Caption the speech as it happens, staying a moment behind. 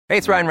Hey,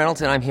 it's Ryan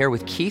Reynolds, and I'm here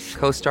with Keith,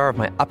 co-star of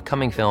my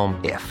upcoming film,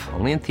 If,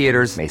 only in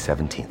theaters May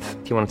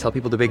 17th. Do you want to tell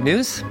people the big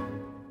news?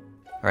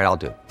 All right, I'll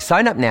do it.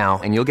 Sign up now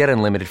and you'll get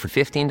unlimited for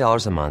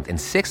 $15 a month and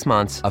 6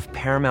 months of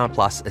Paramount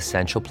Plus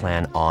Essential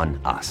Plan on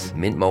us.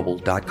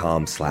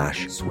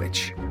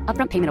 MintMobile.com/switch.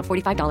 Upfront payment of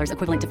 $45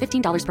 equivalent to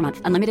 $15 per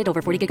month. Unlimited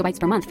over 40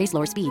 gigabytes per month. Face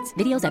lower speeds.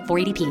 Videos at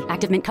 480p.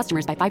 Active Mint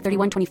customers by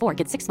 531.24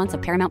 get 6 months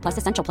of Paramount Plus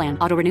Essential Plan.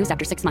 Auto renews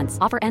after 6 months.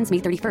 Offer ends May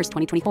 31st,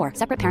 2024.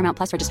 Separate Paramount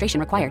Plus registration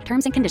required.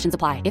 Terms and conditions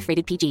apply if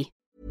rated PG.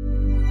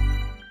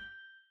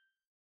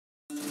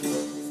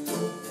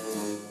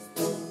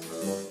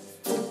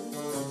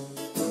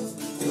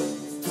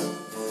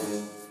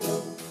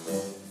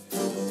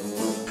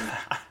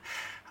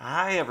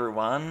 Hi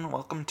everyone,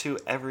 welcome to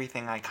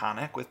Everything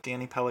Iconic with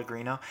Danny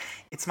Pellegrino.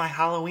 It's my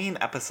Halloween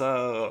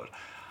episode.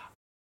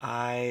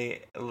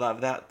 I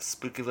love that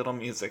spooky little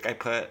music I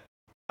put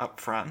up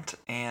front,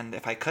 and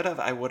if I could have,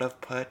 I would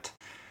have put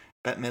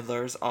Bette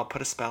Midler's I'll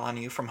Put a Spell on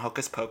You from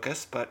Hocus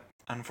Pocus, but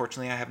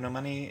unfortunately I have no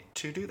money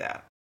to do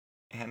that,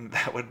 and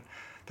that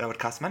would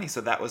cost money, so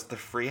that was the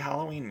free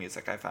Halloween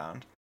music I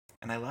found,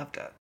 and I loved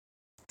it.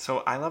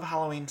 So I love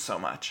Halloween so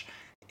much.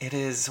 It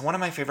is one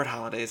of my favorite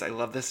holidays. I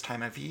love this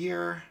time of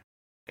year.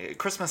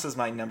 Christmas is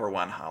my number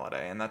one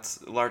holiday, and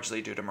that's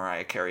largely due to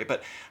Mariah Carey,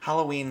 but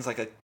Halloween's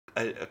like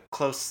a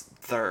close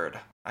third,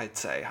 I'd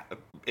say.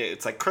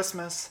 It's like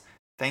Christmas,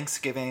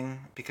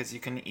 Thanksgiving, because you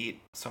can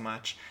eat so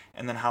much,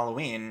 and then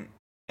Halloween,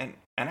 and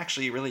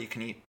actually really you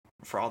can eat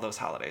for all those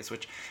holidays,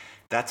 which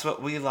that's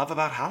what we love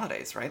about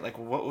holidays, right? Like,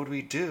 what would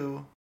we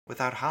do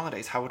without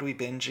holidays? How would we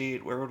binge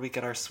eat? Where would we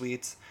get our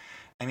sweets?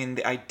 I mean,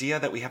 the idea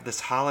that we have this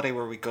holiday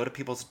where we go to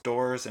people's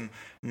doors and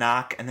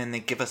knock and then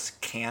they give us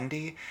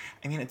candy,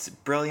 I mean, it's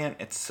brilliant.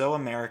 It's so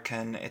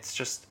American. It's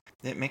just,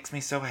 it makes me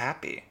so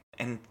happy.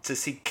 And to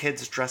see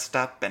kids dressed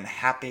up and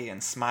happy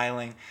and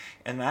smiling,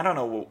 and I don't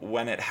know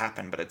when it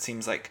happened, but it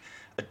seems like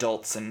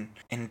adults and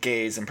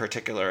gays in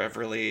particular have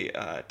really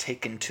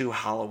taken to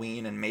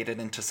Halloween and made it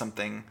into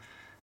something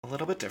a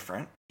little bit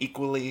different,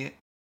 equally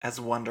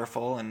as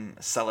wonderful and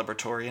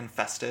celebratory and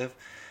festive,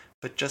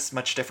 but just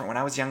much different. When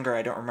I was younger,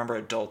 I don't remember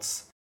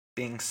adults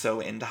being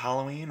so into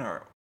Halloween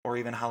or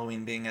even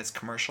Halloween being as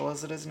commercial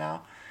as it is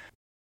now.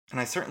 And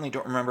I certainly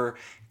don't remember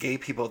gay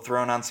people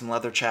throwing on some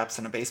leather chaps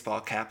and a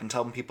baseball cap and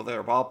telling people they're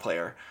a ball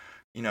player,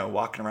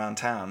 walking around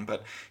town.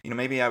 But,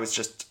 maybe it was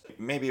just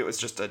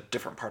a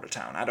different part of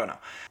town. I don't know.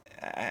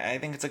 I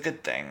think it's a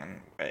good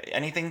thing.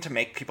 Anything to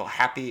make people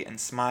happy and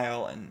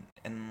smile and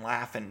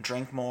laugh and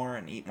drink more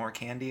and eat more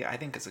candy, I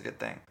think is a good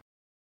thing.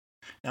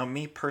 Now,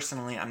 me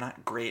personally, I'm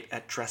not great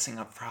at dressing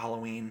up for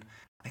Halloween.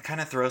 I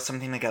kind of throw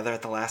something together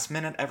at the last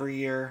minute every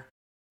year.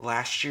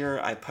 Last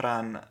year, I put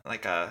on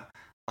like a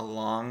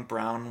long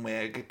brown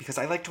wig because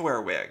I like to wear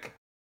a wig.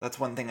 That's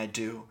one thing I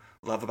do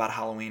love about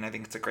Halloween. I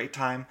think it's a great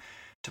time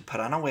to put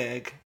on a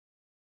wig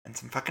and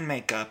some fucking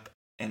makeup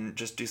and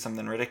just do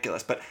something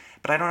ridiculous. But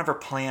I don't ever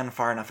plan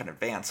far enough in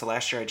advance. So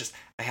last year,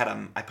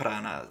 I put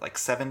on a like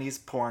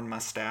 70s porn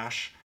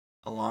mustache,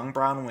 a long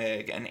brown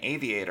wig, and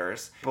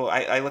aviators. Well,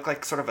 I look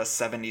like sort of a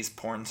 70s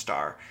porn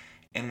star.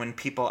 And when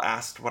people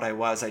asked what I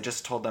was, I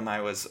just told them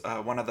I was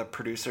one of the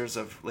producers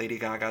of Lady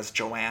Gaga's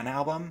Joanne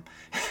album.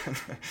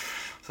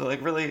 So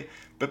like really,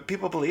 but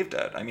people believed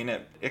it. I mean,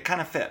 it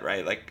kind of fit,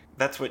 right? Like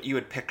that's what you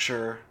would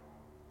picture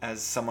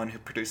as someone who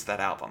produced that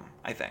album,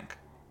 I think.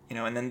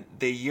 And then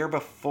the year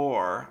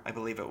before, I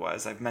believe it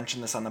was, I've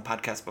mentioned this on the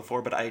podcast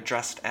before, but I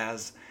dressed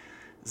as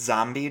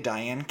zombie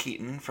Diane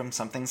Keaton from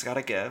Something's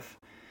Gotta Give.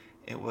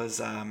 It was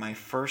my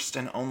first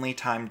and only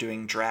time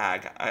doing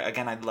drag.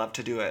 I'd love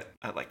to do it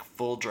at like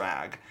full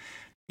drag,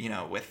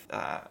 with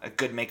a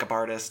good makeup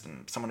artist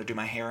and someone to do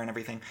my hair and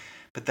everything.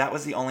 But that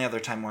was the only other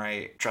time where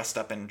I dressed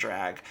up in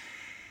drag.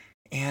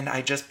 And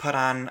I just put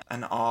on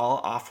an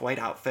all off-white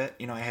outfit.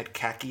 I had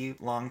khaki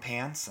long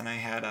pants, and I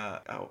had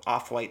a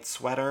off-white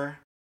sweater,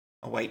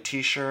 a white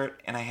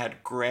t-shirt, and I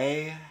had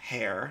gray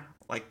hair,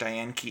 like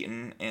Diane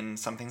Keaton in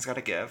Something's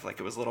Gotta Give. Like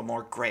it was a little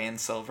more gray and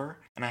silver.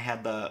 And I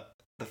had the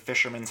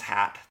fisherman's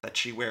hat that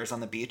she wears on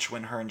the beach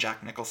when her and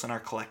Jack Nicholson are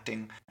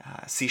collecting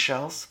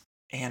seashells.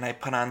 And I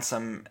put on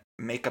some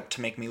makeup to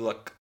make me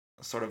look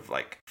sort of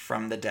like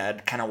from the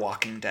dead, kind of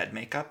Walking Dead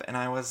makeup. And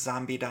I was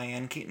zombie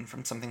Diane Keaton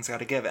from Something's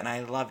Gotta Give, and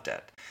I loved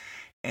it.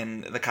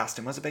 And the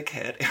costume was a big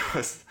hit.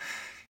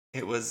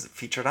 It was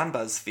featured on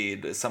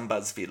BuzzFeed, some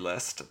BuzzFeed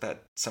list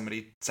that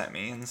somebody sent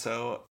me. And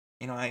so,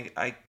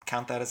 I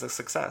count that as a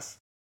success.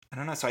 I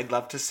don't know, so I'd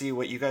love to see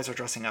what you guys are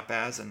dressing up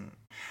as, and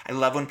I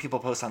love when people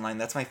post online.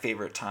 That's my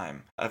favorite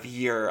time of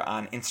year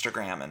on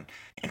Instagram and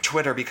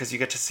Twitter, because you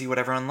get to see what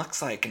everyone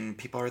looks like, and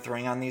people are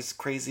throwing on these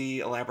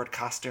crazy elaborate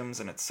costumes,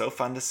 and it's so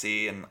fun to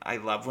see, and I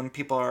love when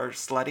people are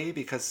slutty,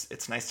 because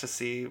it's nice to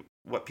see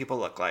what people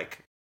look like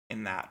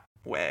in that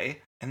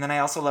way. And then I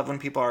also love when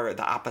people are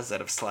the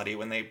opposite of slutty,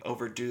 when they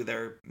overdo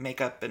their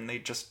makeup and they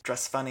just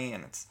dress funny,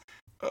 and it's...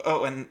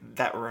 Oh, and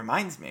that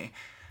reminds me,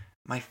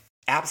 my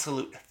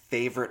absolute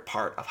favorite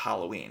part of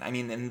Halloween. I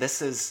mean, and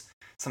this is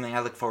something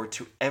I look forward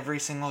to every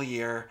single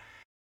year.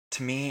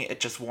 To me, it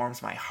just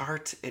warms my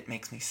heart. It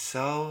makes me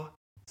so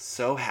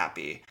so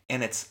happy.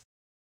 And it's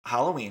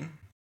Halloween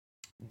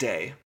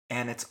day,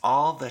 and it's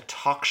all the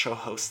talk show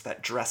hosts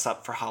that dress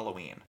up for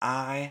Halloween.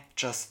 I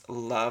just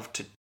love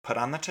to put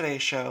on the Today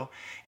Show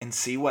and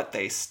see what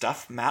they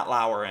stuff Matt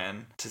Lauer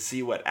in, to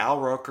see what Al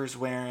Roker's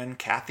wearing,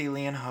 Kathy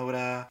Lee and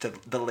Hoda,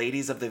 the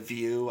ladies of The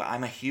View.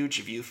 I'm a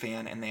huge View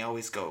fan, and they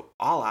always go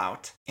all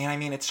out. And I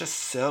mean, it's just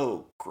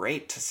so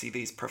great to see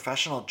these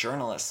professional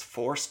journalists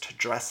forced to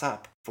dress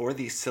up for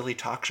these silly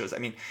talk shows. I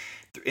mean,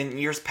 in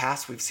years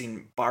past, we've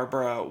seen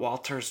Barbara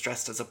Walters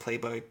dressed as a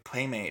Playboy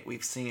Playmate.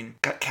 We've seen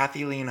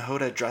Kathy Lee and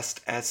Hoda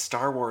dressed as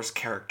Star Wars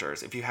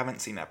characters. If you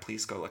haven't seen that,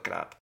 please go look it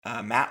up.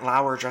 Matt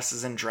Lauer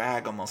dresses in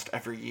drag almost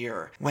every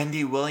year.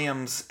 Wendy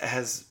Williams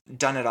has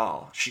done it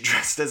all. She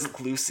dressed as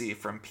Lucy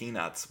from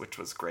Peanuts, which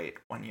was great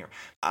one year.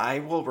 I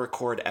will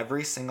record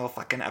every single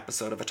fucking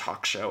episode of a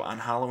talk show on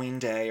Halloween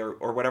Day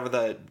or whatever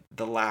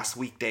the last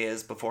weekday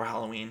is before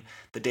Halloween,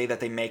 the day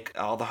that they make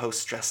all the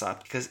hosts dress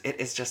up, because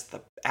it is just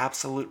the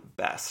absolute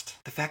best.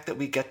 The fact that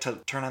we get to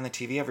turn on the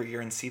TV every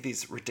year and see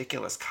these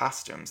ridiculous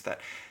costumes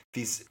that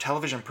these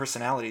television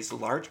personalities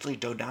largely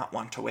do not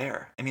want to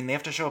wear. I mean, they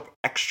have to show up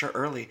extra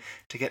early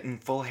to get in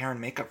full hair and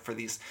makeup for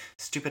these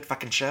stupid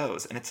fucking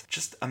shows, and it's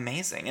just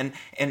amazing.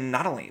 And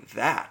not only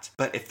that,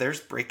 but if there's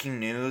breaking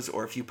news,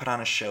 or if you put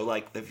on a show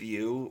like The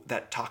View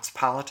that talks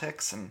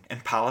politics and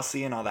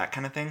policy and all that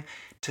kind of thing,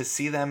 to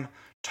see them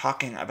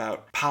talking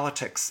about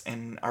politics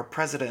and our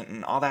president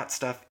and all that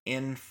stuff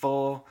in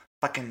full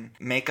fucking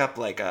makeup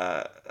like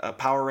a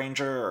Power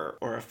Ranger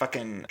or a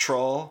fucking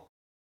troll,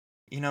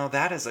 you know,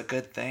 that is a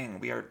good thing.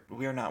 We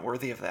are not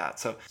worthy of that.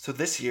 So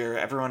this year,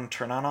 everyone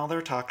turn on all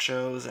their talk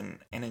shows and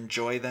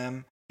enjoy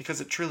them, because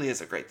it truly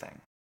is a great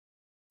thing.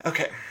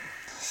 Okay,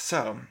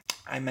 so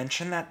I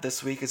mentioned that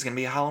this week is going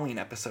to be a Halloween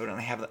episode, and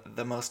I have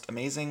the most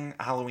amazing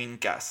Halloween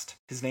guest.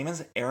 His name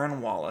is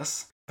Aaron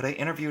Wallace, but I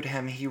interviewed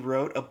him. He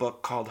wrote a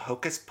book called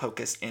Hocus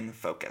Pocus in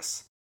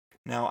Focus.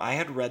 Now, I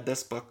had read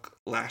this book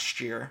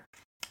last year,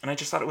 and I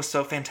just thought it was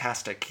so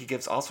fantastic. He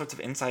gives all sorts of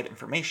inside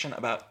information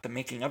about the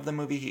making of the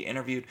movie. He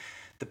interviewed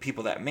the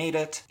people that made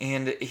it,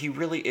 and he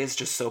really is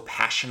just so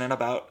passionate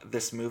about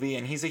this movie,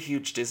 and he's a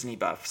huge Disney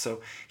buff, so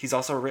he's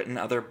also written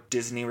other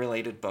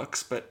Disney-related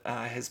books, but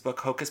his book,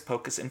 Hocus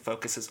Pocus in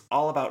Focus, is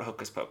all about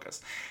Hocus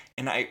Pocus.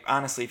 And I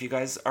honestly, if you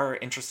guys are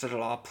interested at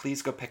all,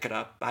 please go pick it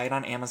up. Buy it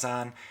on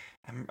Amazon.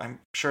 I'm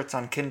sure it's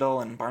on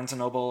Kindle and Barnes &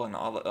 Noble and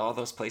all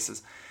those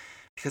places,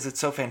 because it's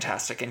so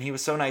fantastic. And he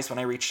was so nice when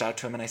I reached out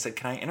to him and I said,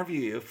 can I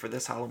interview you for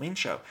this Halloween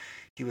show?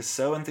 He was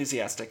so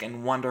enthusiastic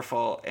and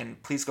wonderful,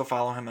 and please go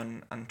follow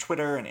him on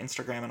Twitter and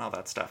Instagram and all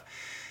that stuff.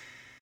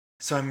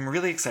 So I'm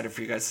really excited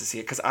for you guys to see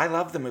it, because I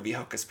love the movie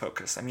Hocus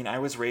Pocus. I mean, I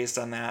was raised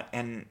on that,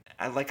 and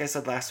like I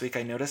said last week,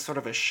 I noticed sort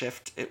of a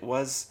shift. It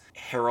was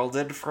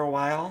heralded for a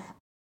while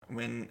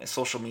when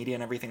social media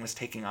and everything was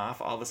taking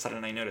off. All of a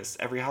sudden I noticed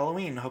every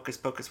Halloween Hocus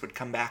Pocus would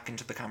come back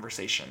into the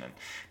conversation, and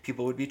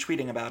people would be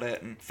tweeting about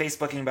it and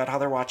Facebooking about how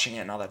they're watching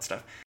it and all that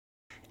stuff.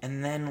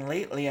 And then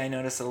lately I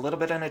noticed a little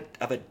bit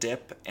of a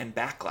dip and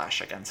backlash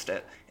against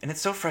it. And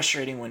it's so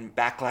frustrating when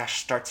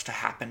backlash starts to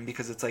happen,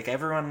 because it's like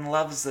everyone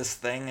loves this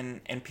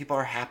thing and people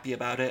are happy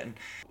about it, and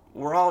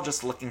we're all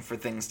just looking for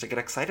things to get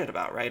excited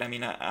about, right? I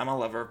mean, I'm a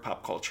lover of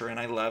pop culture, and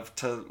I love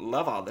to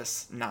love all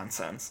this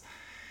nonsense.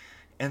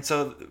 And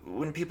so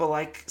when people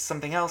like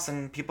something else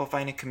and people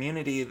find a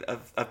community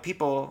of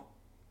people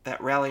that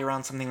rally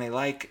around something they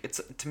like,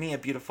 it's, to me, a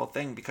beautiful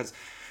thing, because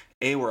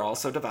A, we're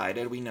also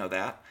divided, we know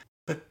that,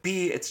 but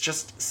B, it's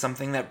just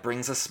something that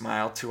brings a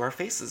smile to our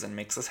faces and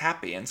makes us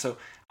happy. And so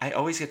I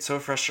always get so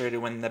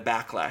frustrated when the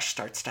backlash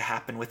starts to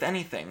happen with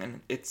anything, and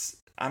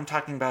I'm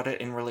talking about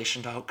it in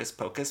relation to Hocus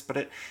Pocus, but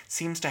it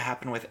seems to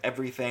happen with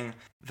everything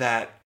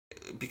that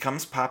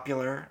becomes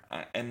popular,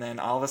 and then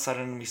all of a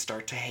sudden we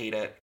start to hate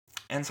it.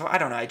 And so, I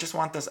don't know, I just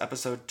want this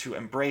episode to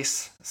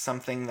embrace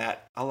something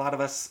that a lot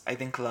of us, I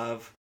think,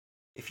 love.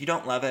 If you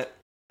don't love it,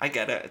 I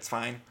get it, it's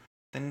fine.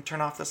 Then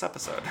turn off this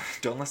episode.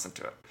 Don't listen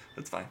to it.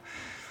 It's fine.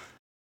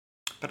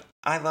 But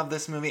I love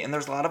this movie, and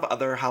there's a lot of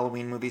other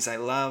Halloween movies I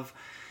love.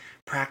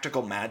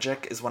 Practical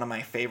Magic is one of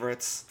my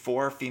favorites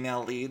for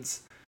female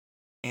leads,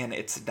 and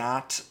it's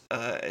not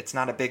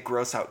a big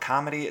gross-out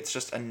comedy. It's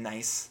just a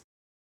nice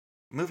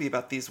movie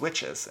about these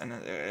witches, and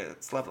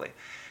it's lovely.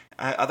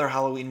 Other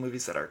Halloween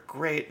movies that are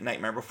great,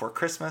 Nightmare Before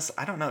Christmas.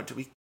 I don't know, do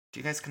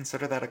you guys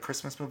consider that a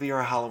Christmas movie or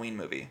a Halloween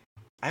movie?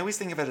 I always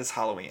think of it as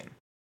Halloween.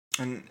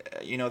 And,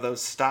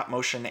 those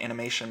stop-motion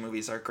animation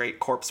movies are great.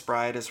 Corpse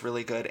Bride is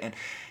really good. And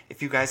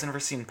if you guys have never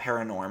seen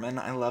Paranorman,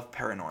 I love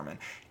Paranorman.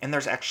 And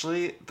there's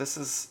actually, this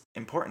is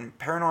important,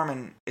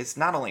 Paranorman is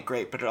not only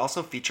great, but it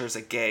also features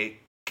a gay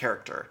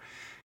character.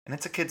 And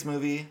it's a kid's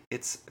movie.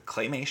 It's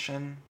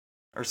claymation,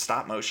 or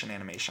stop-motion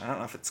animation. I don't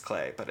know if it's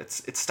clay, but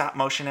it's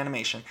stop-motion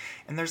animation.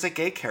 And there's a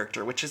gay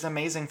character, which is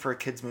amazing for a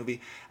kid's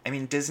movie. I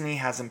mean, Disney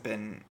hasn't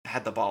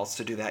had the balls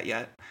to do that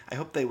yet. I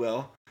hope they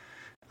will.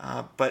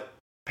 But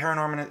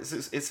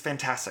Paranorman is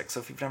fantastic. So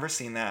if you've never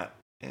seen that,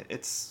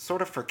 it's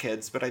sort of for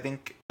kids, but I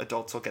think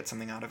adults will get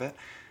something out of it.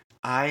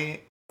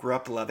 I grew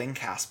up loving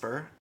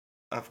Casper.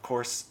 of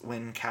course,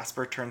 when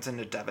Casper turns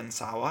into Devon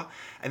Sawa.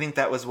 I think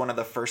that was one of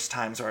the first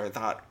times where I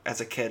thought, as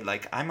a kid,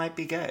 like, I might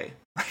be gay.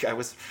 Like, I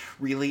was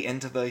really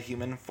into the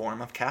human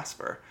form of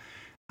Casper.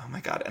 Oh my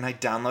god, and I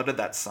downloaded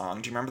that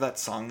song. Do you remember that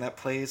song that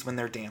plays when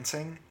they're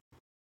dancing?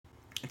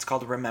 It's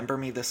called Remember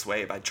Me This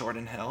Way by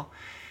Jordan Hill.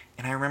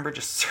 And I remember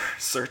just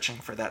searching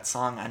for that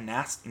song on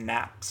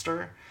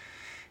Napster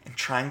and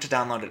trying to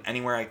download it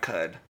anywhere I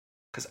could.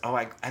 Because,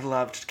 I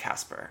loved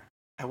Casper.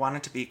 I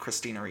wanted to be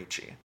Christina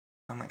Ricci.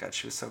 Oh my god,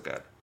 she was so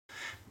good.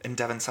 And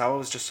Devon Sawa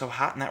was just so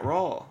hot in that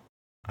role,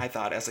 I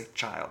thought, as a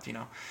child, you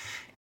know.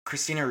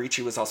 Christina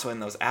Ricci was also in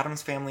those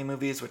Addams Family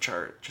movies, which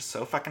are just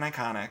so fucking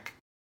iconic,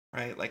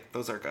 right? Like,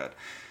 those are good.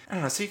 I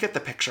don't know, so you get the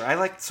picture. I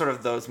like sort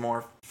of those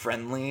more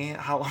friendly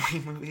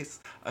Halloween movies.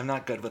 I'm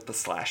not good with the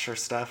slasher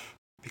stuff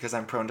because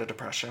I'm prone to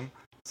depression.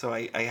 So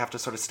I have to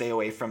sort of stay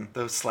away from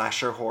those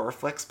slasher horror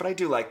flicks. But I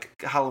do like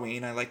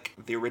Halloween. I like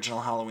the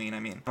original Halloween, I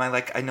mean. I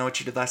like I Know What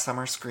You Did Last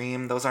Summer,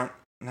 Scream. Those aren't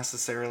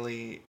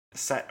necessarily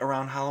set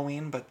around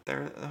Halloween, but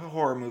they're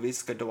horror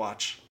movies good to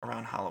watch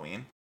around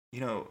Halloween.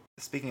 You know,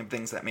 speaking of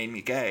things that made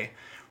me gay,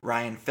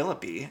 Ryan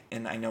Phillippe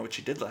in I Know What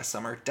You Did Last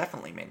Summer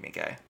definitely made me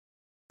gay.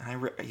 And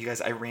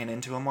I ran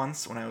into him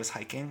once when I was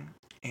hiking,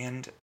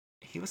 and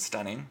he was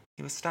stunning.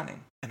 He was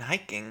stunning. And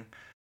hiking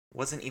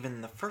wasn't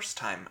even the first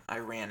time I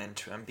ran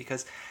into him,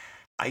 because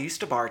I used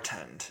to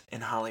bartend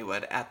in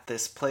Hollywood at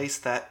this place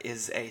that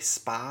is a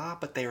spa,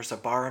 but there's a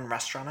bar and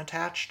restaurant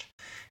attached.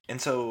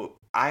 And so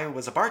I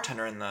was a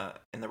bartender in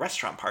the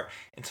restaurant part.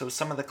 And so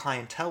some of the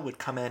clientele would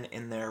come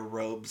in their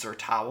robes or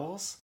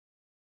towels.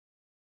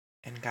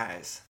 And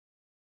guys,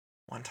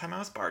 one time I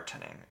was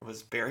bartending. It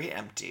was very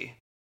empty.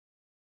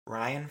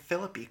 Ryan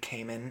Phillippe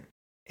came in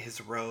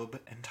his robe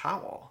and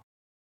towel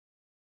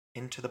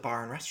into the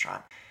bar and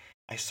restaurant.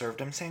 I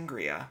served him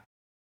sangria.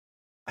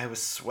 I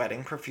was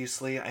sweating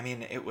profusely. I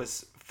mean, it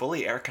was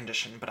fully air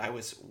conditioned, but I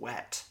was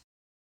wet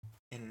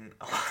in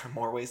a lot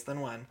more ways than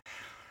one.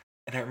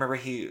 And I remember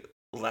he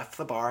left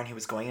the bar and he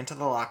was going into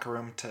the locker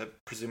room to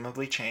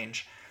presumably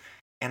change.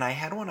 And I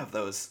had one of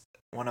those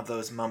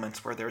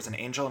moments where there was an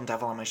angel and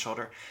devil on my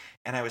shoulder,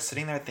 and I was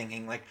sitting there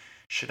thinking, like,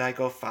 should I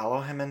go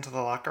follow him into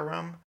the locker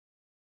room?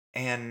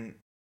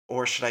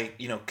 Or should I,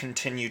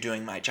 continue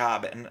doing my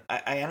job? And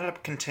I ended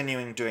up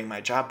continuing doing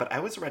my job, but I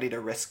was ready to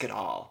risk it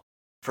all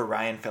for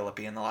Ryan Phillippe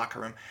in the locker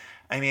room.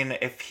 I mean,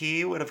 if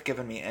he would have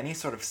given me any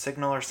sort of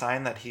signal or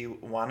sign that he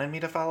wanted me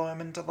to follow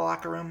him into the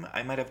locker room,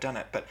 I might have done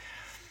it. But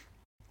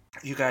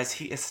you guys,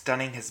 he is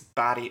stunning. His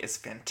body is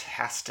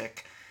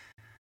fantastic.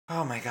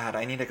 Oh my god,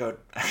 I need to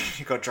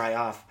go dry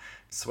off.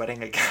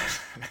 Sweating again.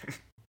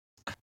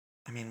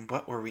 I mean,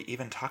 what were we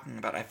even talking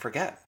about? I've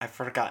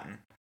forgotten.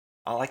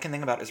 All I can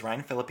think about is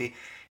Ryan Phillippe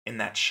in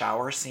that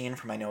shower scene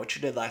from I Know What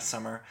You Did Last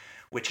Summer,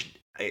 which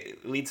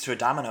leads to a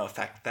domino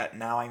effect that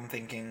now I'm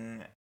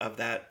thinking of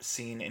that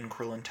scene in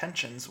Cruel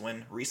Intentions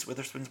when Reese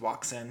Witherspoon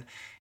walks in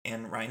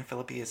and Ryan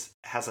Phillippe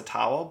has a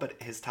towel,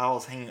 but his towel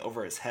is hanging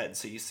over his head,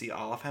 so you see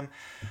all of him.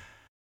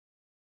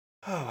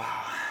 Oh,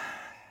 wow.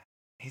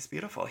 He's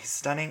beautiful. He's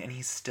stunning, and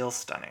he's still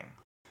stunning.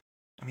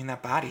 I mean,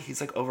 that body, he's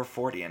like over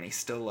 40, and he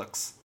still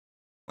looks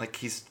like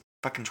he's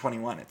fucking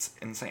 21. It's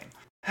insane.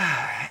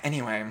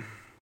 Anyway,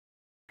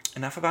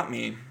 enough about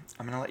me.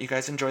 I'm going to let you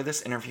guys enjoy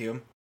this interview.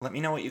 Let me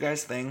know what you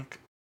guys think.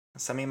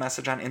 Send me a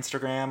message on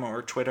Instagram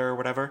or Twitter or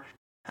whatever.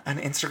 On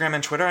Instagram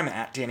and Twitter, I'm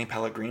at Danny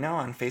Pellegrino.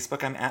 On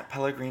Facebook, I'm at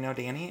Pellegrino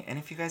Danny. And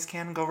if you guys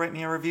can, go write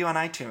me a review on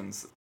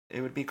iTunes.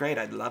 It would be great.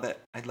 I'd love it.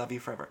 I'd love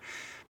you forever.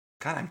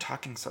 God, I'm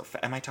talking so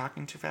fast. Am I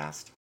talking too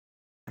fast?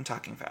 I'm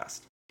talking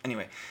fast.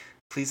 Anyway,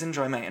 please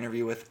enjoy my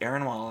interview with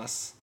Aaron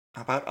Wallace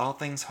about all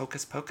things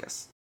Hocus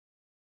Pocus.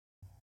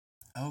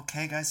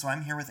 Okay, guys, so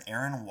I'm here with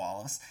Aaron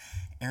Wallace.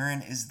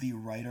 Aaron is the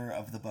writer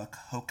of the book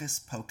Hocus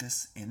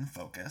Pocus in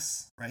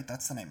Focus, right?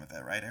 That's the name of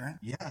it, right, Aaron?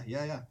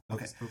 Yeah.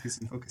 Hocus Okay. Pocus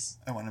in Focus.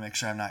 I want to make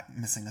sure I'm not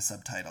missing a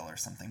subtitle or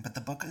something, but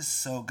the book is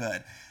so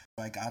good.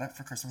 I got it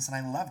for Christmas and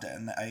I loved it,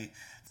 and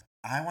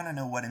I want to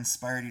know what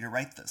inspired you to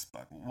write this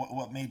book.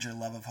 What made your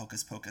love of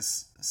Hocus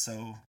Pocus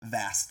so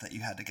vast that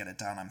you had to get it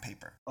down on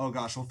paper? Oh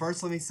gosh, well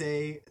first let me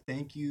say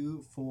thank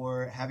you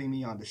for having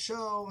me on the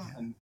show. Yeah.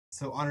 I'm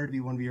so honored to be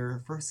one of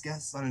your first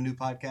guests on a new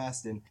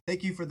podcast, and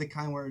thank you for the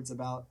kind words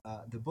about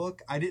the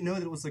book. I didn't know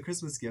that it was a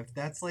Christmas gift.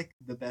 That's like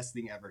the best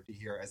thing ever to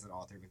hear as an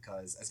author,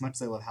 because as much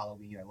as I love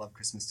Halloween, I love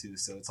Christmas too,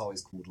 so it's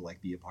always cool to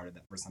like be a part of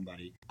that for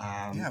somebody.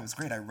 Yeah, it was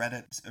great. I read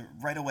it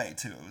right away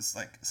too. It was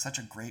like such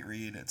a great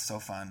read. It's so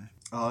fun.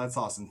 Oh, that's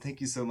awesome. Thank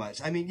you so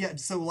much. I mean, yeah,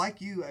 so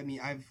like you, I mean,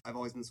 I've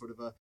always been sort of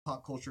a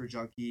pop culture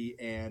junkie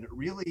and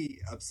really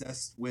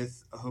obsessed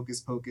with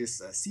Hocus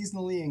Pocus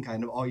seasonally and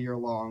kind of all year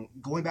long.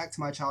 Going back to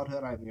my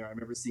childhood, I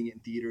remember seeing it in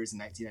theaters in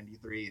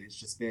 1993, and it's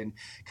just been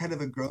kind of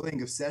a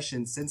growing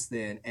obsession since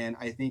then. And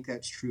I think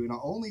that's true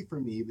not only for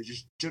me, but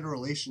just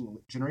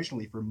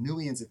generationally for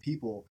millions of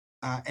people.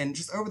 And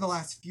just over the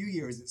last few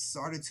years, it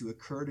started to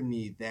occur to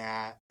me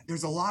that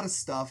there's a lot of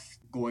stuff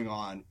going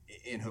on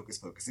in Hocus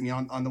Pocus. I mean,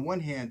 on the one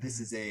hand, this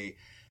is a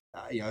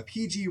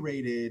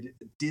PG-rated,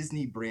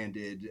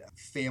 Disney-branded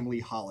family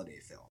holiday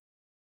film.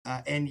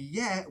 And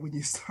yet, when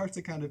you start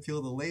to kind of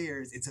peel the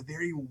layers, it's a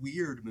very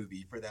weird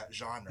movie for that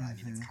genre. I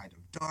mean, it's kind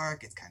of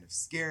dark, it's kind of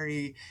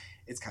scary,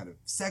 it's kind of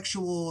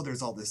sexual.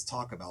 There's all this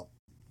talk about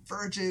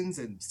virgins,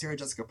 and Sarah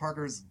Jessica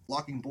Parker's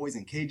locking boys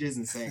in cages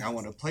and saying, I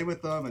want to play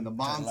with them. And the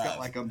mom's got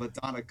like a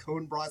Madonna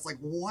cone bra. It's like,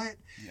 what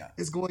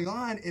is going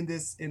on in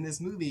this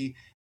movie?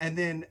 And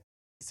then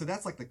so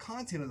that's like the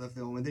content of the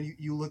film, and then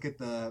you look at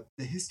the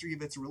history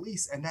of its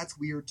release, and that's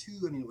weird too.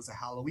 I mean, it was a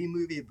Halloween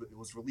movie, but it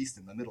was released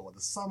in the middle of the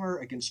summer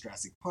against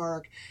Jurassic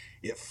Park.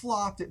 It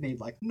flopped. It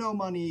made like no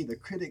money. The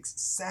critics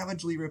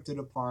savagely ripped it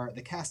apart.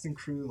 The cast and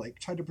crew like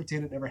tried to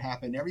pretend it never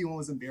happened. Everyone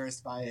was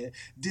embarrassed by it.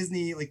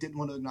 Disney like didn't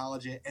want to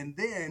acknowledge it, and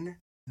then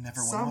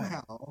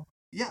somehow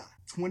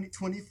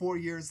 24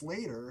 years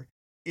later,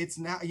 it's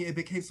now, it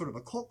became sort of a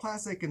cult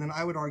classic, and then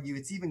I would argue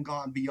it's even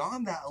gone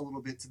beyond that a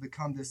little bit to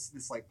become this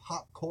like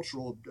pop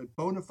cultural,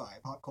 bona fide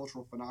pop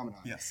cultural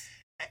phenomenon. Yes.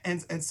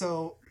 And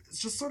so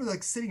it's just sort of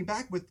like sitting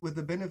back with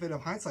the benefit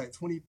of hindsight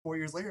 24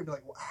 years later and be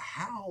like, well,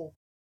 how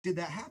did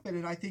that happen?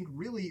 And I think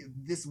really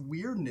this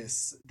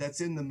weirdness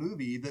that's in the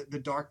movie, the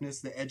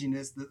darkness, the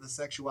edginess, the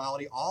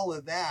sexuality, all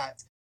of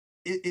that,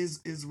 it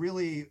is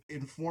really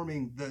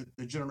informing the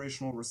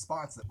generational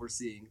response that we're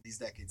seeing these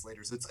decades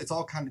later. So it's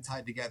all kind of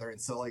tied together. And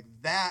so like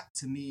that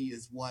to me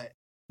is what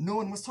no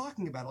one was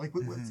talking about. Like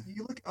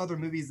you look at other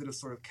movies that have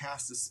sort of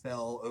cast a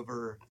spell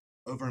over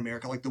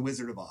America, like The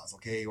Wizard of Oz,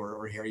 okay,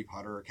 or Harry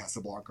Potter or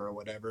Casablanca or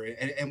whatever,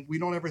 and we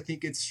don't ever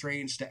think it's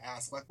strange to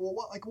ask, like, well,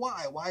 what, like,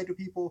 why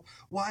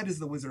does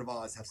The Wizard of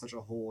Oz have such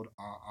a hold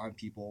on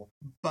people?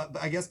 But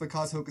I guess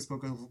because Hocus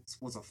Pocus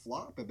was a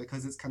flop, and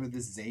because it's kind of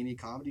this zany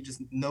comedy,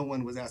 just no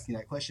one was asking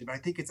that question. But I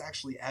think it's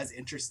actually as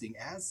interesting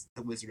as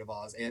The Wizard of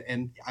Oz,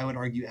 and I would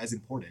argue as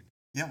important.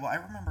 Yeah, well, I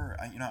remember,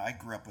 I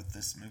grew up with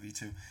this movie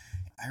too.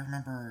 I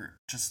remember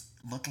just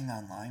looking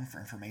online for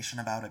information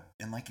about it,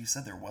 and like you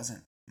said, there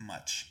wasn't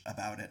much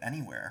about it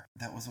anywhere.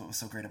 That was what was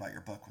so great about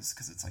your book, was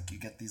because it's like you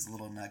get these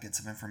little nuggets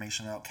of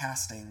information about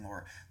casting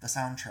or the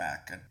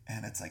soundtrack,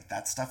 and it's like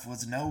that stuff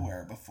was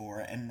nowhere before,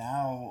 and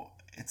now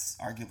it's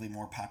arguably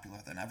more popular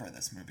than ever,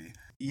 this movie.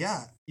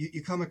 Yeah,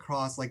 you come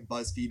across like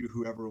BuzzFeed or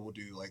whoever will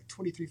do like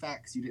 23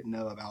 facts you didn't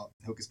know about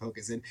Hocus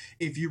Pocus, and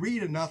if you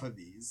read enough of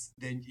these,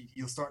 then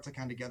you'll start to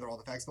kind of gather all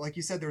the facts. But like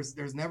you said,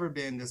 there's never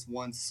been this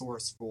one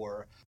source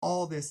for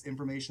all this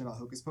information about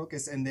Hocus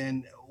Pocus, and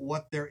then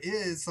what there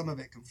is, some of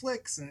it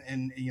conflicts,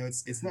 and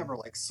it's never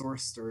like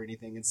sourced or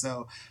anything, and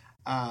so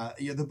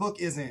the book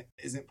isn't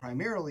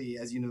primarily,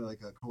 as you know,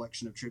 like a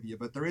collection of trivia,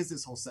 but there is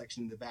this whole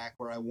section in the back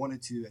where I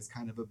wanted to, as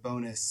kind of a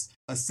bonus,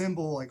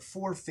 assemble like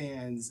for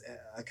fans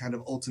a kind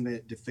of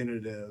ultimate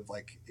definitive,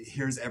 like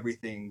here's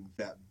everything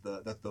that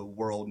the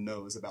world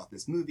knows about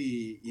this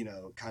movie,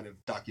 kind of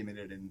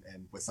documented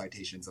and with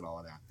citations and all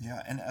of that.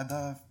 Yeah, and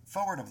the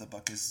foreword of the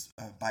book is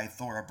by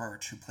Thora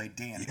Birch, who played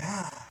Dani,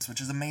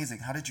 which is amazing.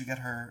 How did you get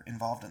her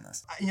involved in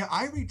this?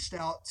 I reached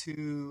out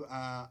to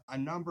a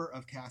number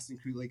of cast and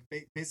crew, like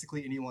basically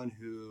anyone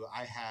who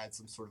I had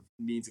some sort of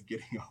means of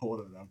getting a hold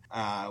of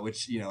them,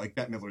 which, like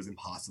Bette Midler is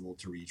impossible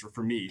to reach, or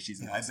for me, she's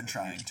impossible. I've been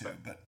trying to,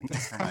 but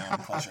just for my own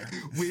pleasure.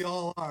 We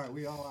all are.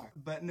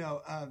 But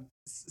no,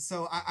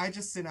 so I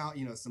just sent out,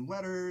 some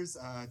letters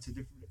to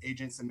different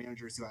agents and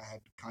managers who I had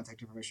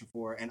contact information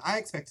for, and I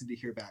expected to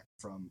hear back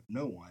from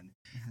no one.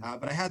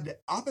 But I had the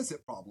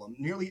opposite problem.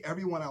 Nearly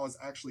everyone I was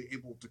actually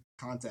able to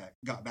contact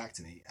got back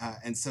to me.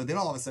 And so then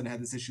all of a sudden I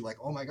had this issue like,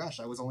 oh my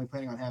gosh, I was only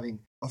planning on having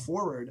a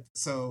forward.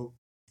 So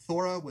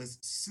Thora was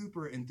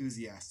super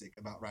enthusiastic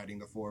about writing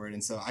the forward,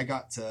 and so I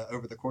got to,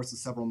 over the course of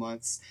several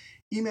months,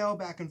 email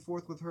back and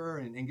forth with her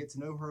and get to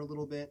know her a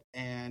little bit.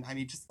 And I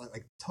mean, just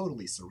like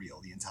totally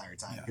surreal the entire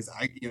time, because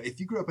if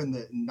you grew up in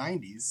the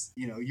 90s,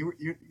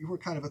 you were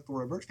kind of a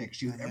Thora Birch fan because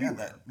she was everywhere.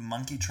 That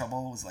Monkey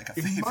Trouble was like a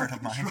favorite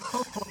of mine.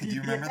 Do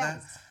you remember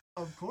that?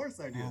 Of course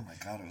I do. Oh my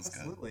God, it was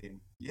Absolutely. good.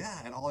 Yeah,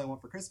 and All I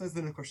Want for Christmas.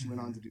 Then of course she went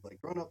on to do like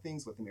grown-up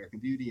things with American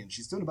Beauty, and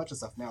she's doing a bunch of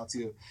stuff now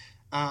too.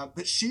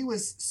 But she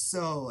was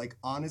so like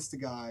honest to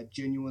God,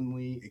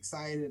 genuinely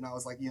excited, and I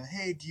was like,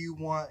 hey, do you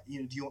want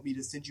me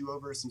to send you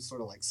over some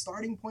sort of like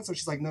starting points? So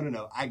she's like,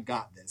 no, I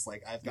got this.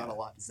 Like I've got a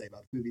lot to say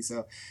about the movie.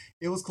 So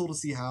it was cool to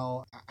see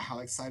how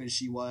excited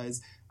she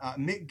was.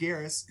 Mick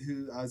Garris,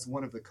 who is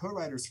one of the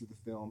co-writers for the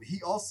film,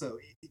 he also,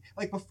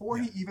 like before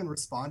he even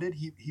responded,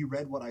 he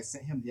read what I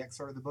sent him, the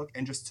excerpt of the book,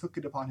 and just took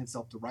it upon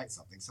himself to write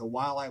something. So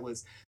while I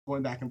was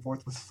going back and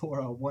forth with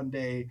Thora, one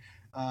day,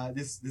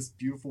 this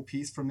beautiful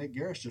piece from Mick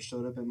Garris just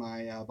showed up in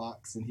my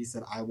box, and he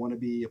said, I want to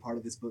be a part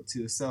of this book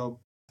too.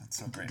 So that's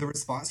so great. The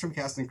response from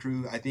cast and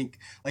crew, I think,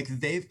 like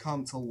they've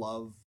come to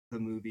love the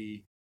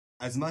movie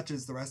as much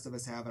as the rest of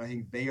us have, and I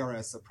think they are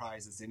as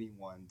surprised as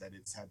anyone that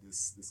it's had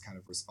this kind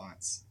of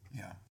response.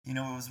 Yeah. It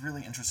was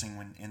really interesting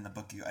when in the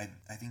book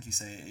I think you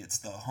say it's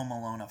the Home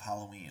Alone of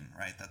Halloween,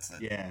 right? That's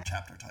the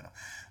chapter title.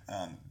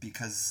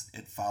 Because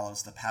it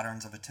follows the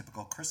patterns of a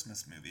typical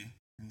Christmas movie.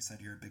 You said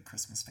you're a big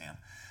Christmas fan,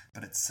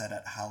 but it's set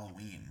at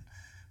Halloween,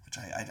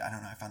 which I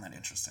don't know, I found that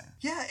interesting.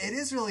 Yeah, it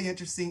is really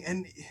interesting.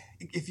 And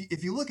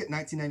if you look at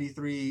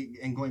 1993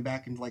 and going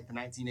back into like the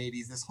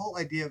 1980s, this whole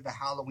idea of the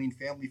Halloween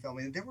family film,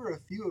 and there were a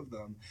few of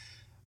them,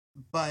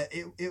 but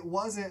it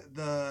wasn't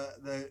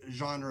the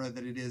genre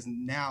that it is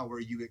now, where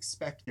you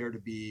expect there to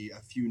be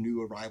a few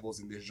new arrivals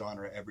in this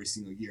genre every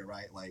single year,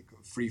 right? Like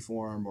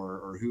Freeform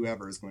or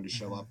whoever is going to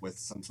show up with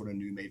some sort of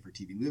new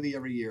made-for-TV movie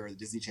every year, or the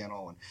Disney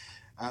Channel,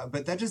 and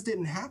but that just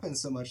didn't happen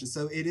so much. And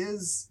so it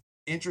is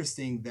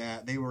interesting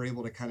that they were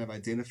able to kind of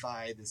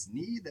identify this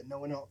need that no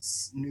one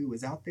else knew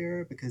was out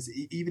there, because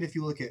even if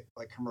you look at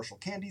like commercial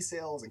candy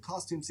sales and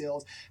costume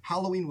sales,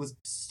 Halloween was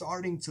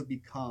starting to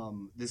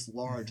become this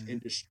large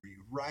industry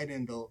right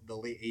in the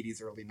late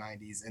 80s, early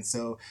 90s. And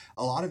so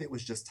a lot of it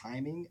was just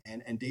timing,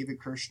 and David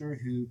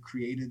Kirshner, who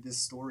created this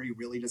story,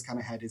 really just kind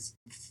of had his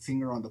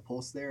finger on the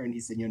pulse there, and he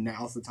said,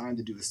 now's the time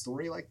to do a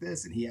story like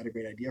this, and he had a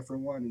great idea for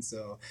one. And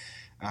so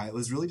it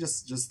was really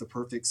just the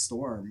perfect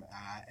storm,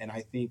 and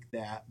I think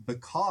that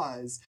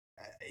because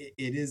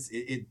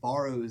it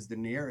borrows the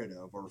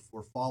narrative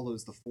or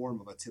follows the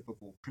form of a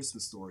typical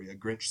Christmas story, a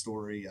Grinch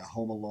story, a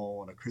Home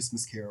Alone, a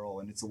Christmas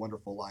Carol, and It's a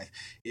Wonderful Life.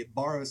 It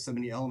borrows so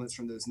many elements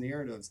from those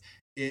narratives.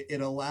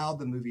 It allowed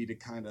the movie to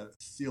kind of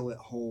feel at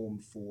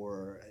home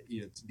for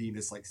being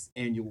this like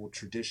annual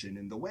tradition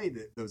in the way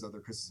that those other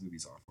Christmas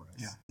movies are for us.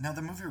 Yeah. Now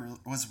the movie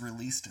was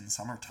released in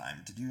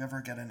summertime. Did you ever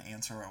get an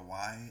answer on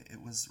why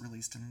it was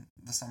released in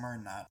the summer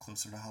and not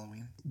closer to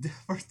Halloween?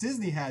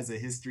 Disney has a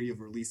history of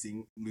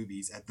releasing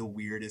movies at the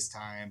weirdest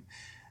time.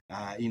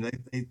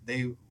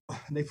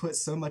 They put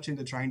so much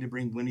into trying to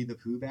bring Winnie the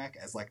Pooh back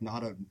as like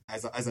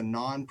as a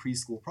non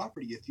preschool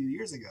property a few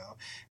years ago,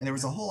 and there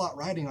was a whole lot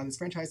riding on this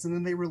franchise, and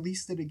then they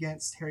released it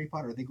against Harry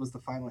Potter. I think it was the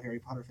final Harry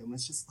Potter film.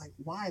 It's just like,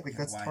 why? Like,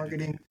 that's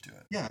targeting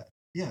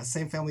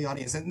same family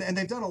audience, and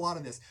they've done a lot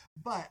of this.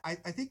 But I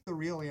think the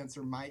real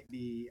answer might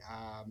be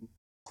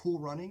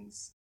Cool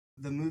Runnings.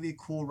 The movie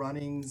Cool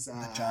Runnings.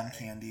 The John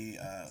Candy,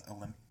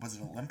 was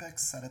it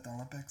Olympics? Set at the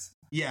Olympics?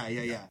 Yeah.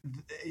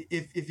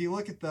 If you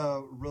look at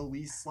the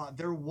release slot,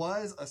 there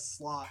was a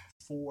slot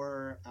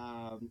for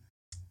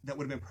that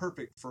would have been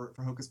perfect for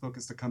Hocus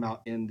Pocus to come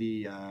out in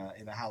the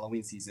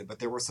Halloween season, but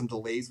there were some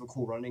delays with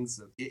Cool Runnings,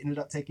 so it ended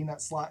up taking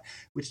that slot,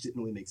 which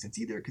didn't really make sense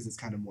either because it's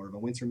kind of more of a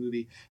winter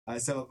movie.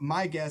 So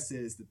my guess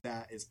is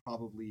that is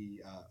probably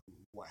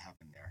what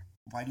happened there.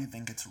 Why do you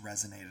think it's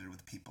resonated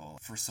with people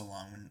for so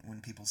long?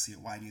 When people see it,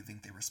 why do you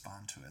think they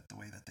respond to it the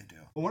way that they do?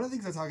 Well, one of the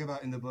things I talk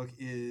about in the book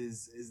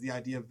is the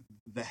idea of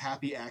the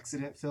happy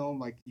accident film.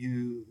 Like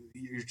you're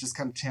just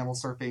kind of channel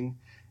surfing,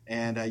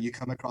 and you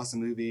come across a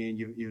movie and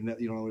you don't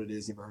know what it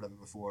is, you've never heard of it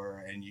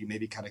before, and you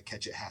maybe kind of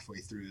catch it halfway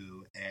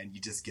through, and you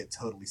just get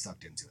totally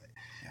sucked into it.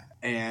 Yeah.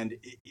 And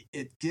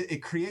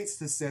it creates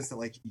this sense that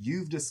like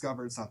you've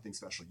discovered something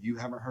special. You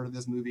haven't heard of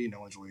this movie, no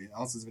one really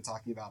else has been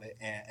talking about it,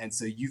 and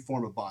so you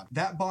form a bond.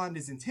 That bond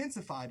is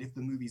intensified if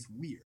the movie's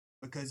weird,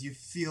 because you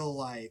feel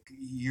like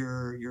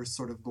you're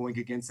sort of going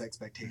against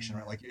expectation,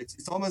 right? Like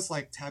it's almost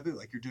like taboo,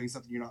 like you're doing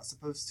something you're not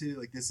supposed to.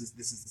 Like this is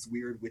this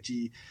weird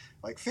witchy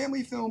like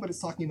family film, but it's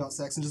talking about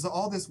sex and just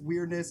all this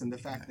weirdness, and the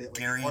fact that like,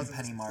 Gary and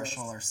Penny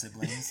Marshall are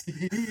siblings.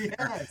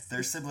 Yes.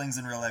 They're siblings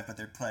in real life, but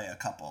they play a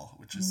couple,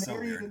 which is so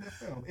weird. In the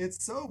film.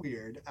 It's so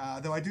weird.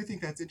 Though I do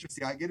think that's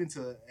interesting. I get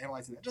into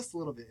analyzing that just a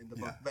little bit in the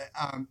book, but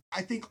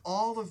I think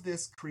all of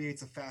this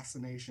creates a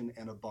fascination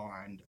and a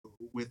bond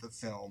with the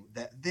film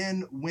that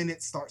then when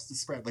it starts to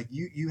spread, like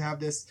you have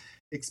this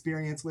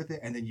experience with it,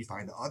 and then you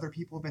find that other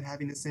people have been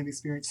having the same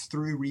experience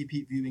through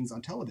repeat viewings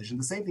on television.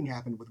 The same thing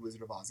happened with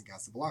Wizard of Oz and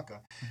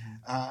Casablanca.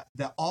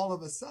 That all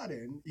of a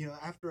sudden,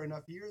 after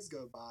enough years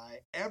go by,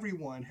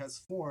 everyone has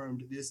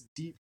formed this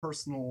deep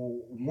personal,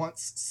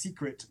 once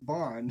secret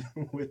bond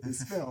with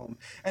this film,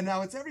 and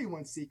now it's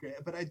everyone's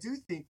secret. But I do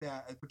think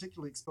that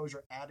particularly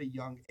exposure at a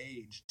young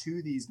age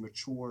to these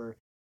mature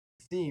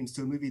themes,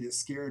 to a movie that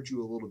scared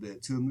you a little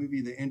bit, to a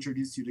movie that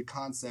introduced you to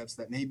concepts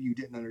that maybe you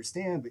didn't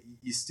understand, but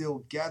you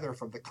still gather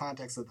from the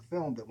context of the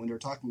film that when they're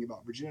talking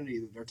about virginity,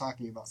 that they're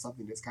talking about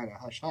something that's kind of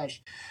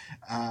hush-hush,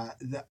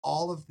 that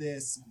all of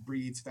this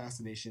breeds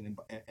fascination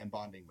and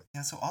bonding with.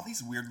 Yeah, so all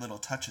these weird little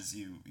touches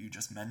you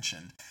just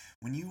mentioned,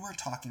 when you were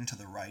talking to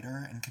the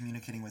writer and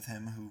communicating with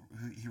him who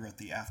he wrote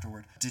the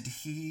afterword, did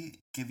he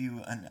give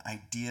you an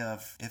idea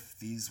of if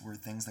these were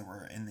things that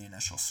were in the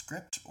initial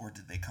script, or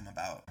did they come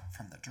about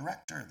from the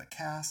director, the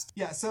cast?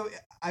 Yeah, so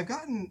I've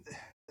gotten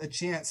a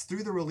chance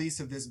through the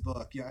release of this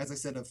book, as I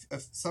said, of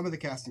some of the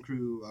cast and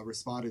crew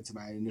responded to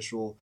my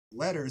initial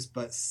letters,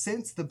 but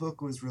since the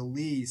book was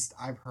released,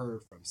 I've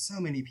heard from so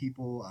many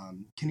people.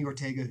 Kenny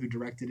Ortega, who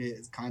directed it,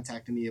 has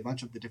contacted me, a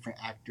bunch of the different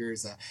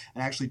actors, and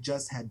I actually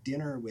just had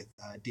dinner with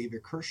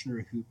David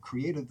Kirshner, who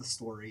created the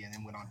story and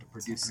then went on to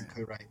produce and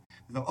co-write.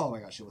 Oh my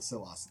gosh, it was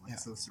so awesome,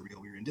 so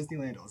surreal. We were in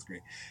Disneyland, it was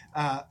great.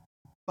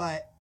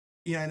 But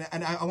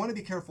and I want to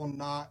be careful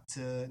not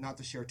to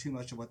share too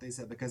much of what they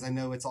said, because I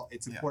know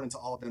it's important to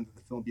all of them that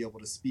the film be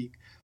able to speak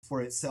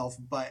for itself.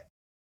 But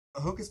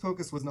Hocus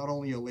Pocus was not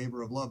only a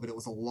labor of love, but it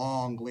was a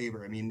long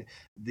labor. I mean,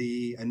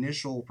 the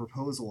initial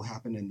proposal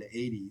happened in the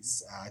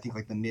 80s, I think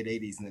like the mid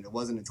 80s, and then it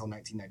wasn't until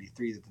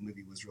 1993 that the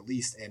movie was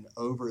released. And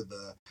over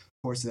the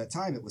course of that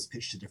time, it was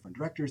pitched to different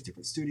directors,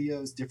 different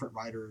studios, different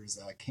writers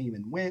came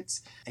and went.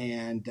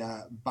 And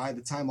by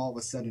the time all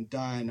was said and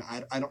done,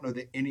 I don't know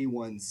that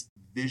anyone's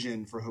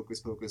vision for Hocus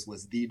Pocus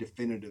was the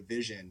definitive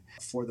vision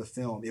for the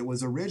film. It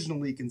was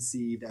originally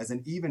conceived as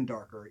an even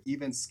darker,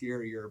 even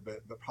scarier,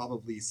 but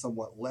probably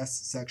somewhat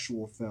less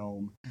sexual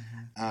film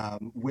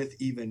with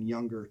even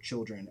younger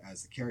children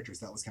as the characters.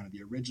 That was kind of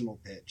the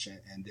original pitch.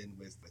 And then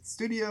with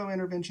studio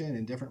intervention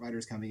and different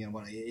writers coming in,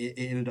 it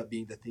ended up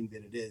being the thing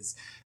that it is.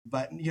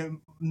 But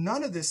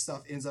none of this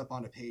stuff ends up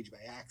on a page by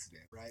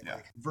accident, right? Yeah.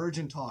 Like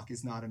Virgin Talk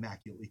is not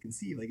immaculately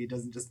conceived. Like it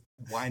doesn't just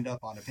wind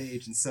up on a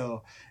page. And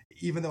so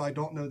even though I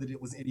don't know that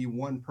it was any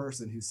one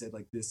person who said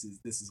like this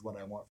is what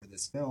I want for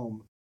this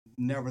film,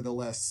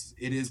 nevertheless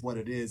it is what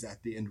it is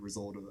at the end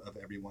result of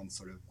everyone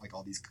sort of like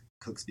all these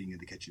cooks being in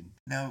the kitchen.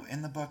 Now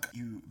in the book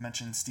you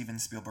mentioned Steven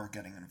Spielberg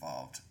getting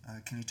involved.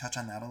 Can you touch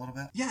on that a little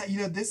bit?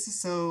 Yeah, this is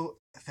so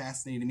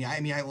fascinating to me. I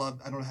mean, I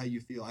don't know how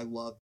you feel. I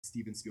love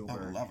Steven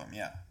Spielberg. Oh, I love him,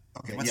 yeah.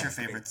 Okay, what's your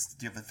favorite?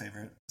 Do you have a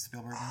favorite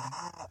Spielberg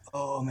movie?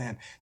 Oh man.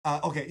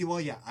 Okay, well,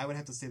 yeah, I would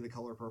have to say The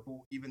Color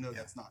Purple, even though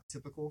that's not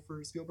typical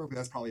for Spielberg, but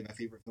that's probably my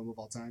favorite film of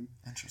all time.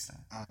 Interesting.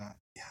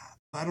 Yeah,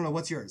 I don't know.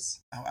 What's yours?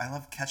 Oh, I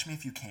love Catch Me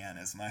If You Can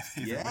is my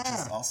favorite, which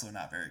is also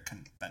not very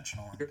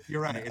conventional.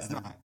 You're right. It's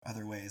not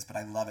other ways, but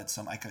I love it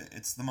so much.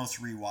 It's the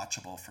most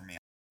rewatchable for me.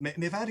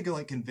 If I had to go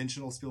like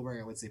conventional Spielberg,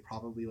 I would say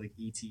probably like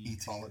E.T.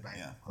 followed by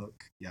Hook.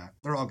 Yeah,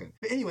 they're all good.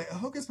 But anyway,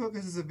 Hocus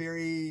Pocus is a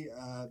very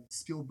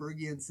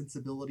Spielbergian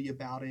sensibility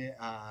about it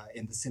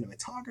in the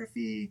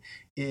cinematography,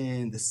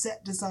 in the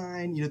set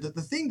design. The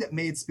thing that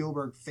made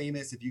Spielberg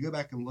famous, if you go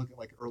back and look at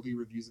like early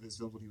reviews of his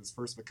films when he was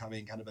first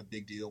becoming kind of a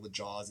big deal with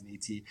Jaws and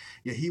E.T.,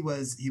 he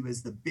was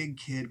the big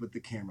kid with the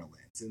camera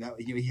lens, and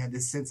that he had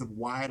this sense of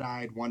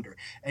wide-eyed wonder,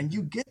 and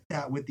you get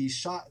that with these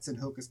shots in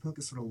Hocus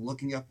Pocus, sort of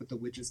looking up at the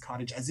witch's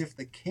cottage as if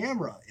the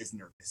camera is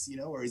nervous,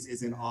 or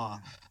is in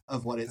awe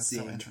of what it's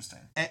seeing. So interesting.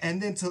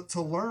 And then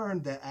to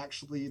learn that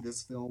actually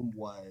this film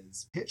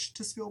was pitched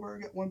to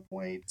Spielberg at one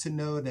point, to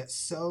know that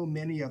so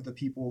many of the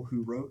people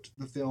who wrote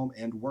the film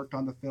and worked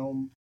on the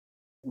film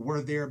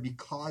were there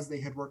because they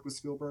had worked with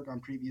Spielberg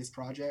on previous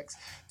projects,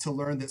 to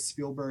learn that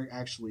Spielberg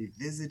actually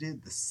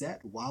visited the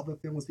set while the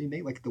film was being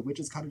made. Like the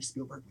Witch's Cottage,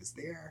 Spielberg was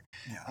there.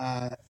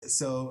 Yeah.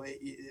 So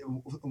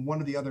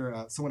one of the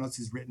other, someone else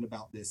who's written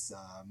about this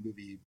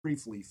movie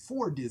briefly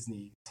for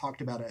Disney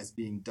talked about it as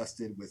being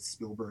dusted with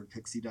Spielberg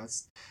pixie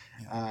dust.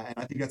 Yeah. And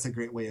I think that's a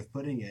great way of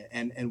putting it.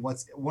 And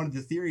what's one of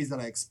the theories that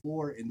I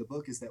explore in the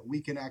book is that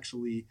we can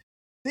actually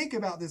think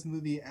about this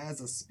movie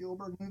as a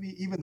Spielberg movie,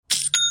 even.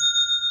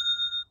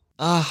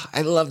 Ah,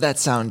 I love that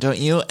sound, don't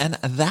you? And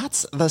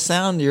that's the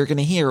sound you're going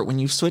to hear when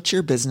you switch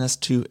your business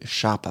to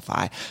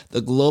Shopify, the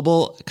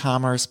global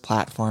commerce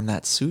platform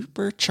that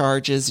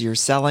supercharges your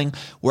selling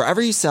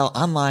wherever you sell,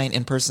 online,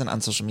 in person, on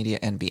social media,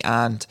 and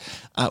beyond.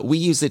 We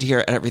use it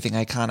here at Everything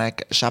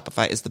Iconic.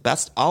 Shopify is the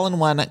best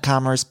all-in-one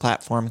commerce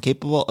platform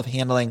capable of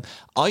handling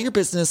all your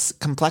business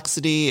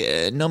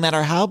complexity, no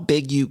matter how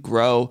big you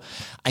grow.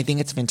 I think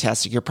it's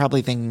fantastic. You're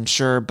probably thinking,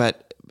 sure,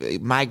 but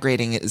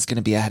migrating is going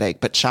to be a headache,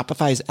 but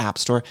Shopify's App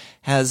Store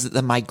has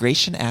the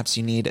migration apps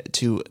you need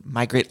to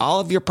migrate all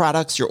of your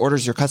products, your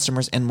orders, your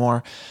customers, and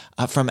more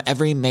from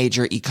every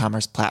major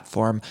e-commerce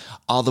platform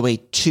all the way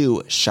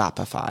to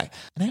Shopify.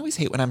 And I always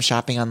hate when I'm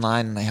shopping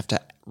online and I have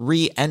to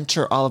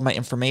re-enter all of my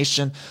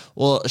information.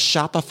 Well,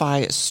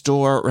 Shopify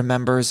Store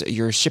remembers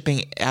your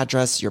shipping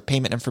address, your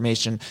payment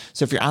information.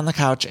 So if you're on the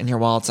couch and your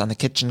wallet's on the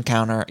kitchen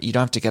counter, you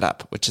don't have to get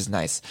up, which is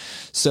nice.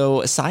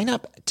 So sign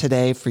up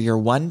today for your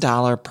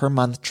 $1 per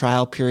month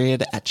trial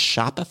period at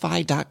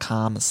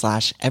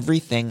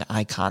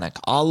shopify.com/everythingiconic,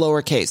 all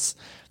lowercase.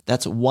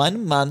 That's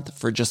 1 month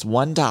for just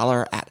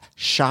 $1 at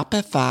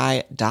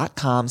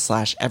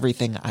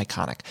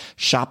shopify.com/everythingiconic.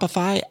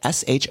 Shopify,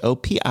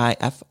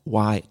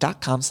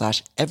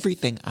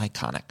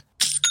 shopify.com/everythingiconic.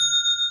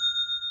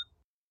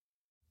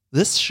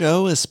 This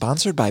show is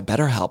sponsored by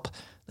BetterHelp.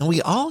 And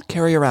we all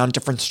carry around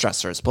different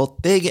stressors,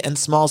 both big and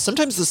small.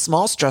 Sometimes the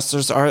small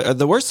stressors are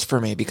the worst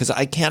for me because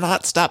I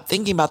cannot stop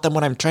thinking about them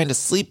when I'm trying to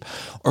sleep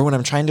or when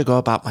I'm trying to go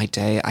about my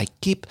day. I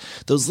keep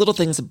those little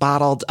things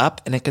bottled up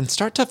and it can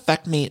start to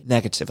affect me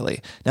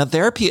negatively. Now,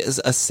 therapy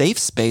is a safe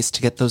space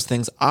to get those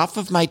things off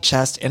of my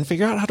chest and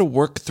figure out how to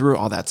work through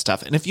all that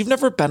stuff. And if you've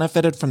never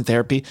benefited from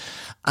therapy,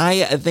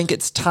 I think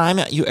it's time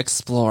you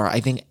explore. I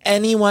think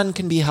anyone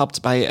can be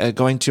helped by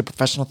going to a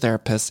professional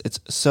therapist. It's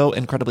so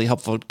incredibly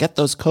helpful. Get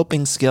those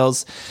coping skills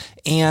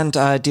and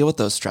deal with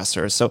those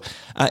stressors. So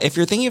if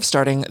you're thinking of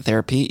starting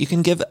therapy, you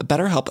can give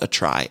BetterHelp a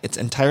try. It's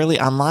entirely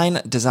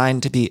online,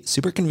 designed to be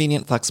super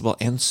convenient, flexible,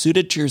 and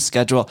suited to your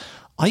schedule.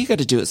 All you got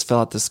to do is fill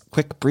out this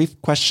quick, brief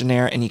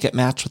questionnaire and you get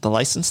matched with a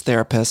licensed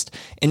therapist.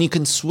 And you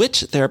can switch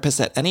therapists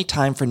at any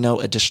time for no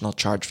additional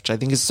charge, which I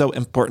think is so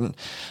important.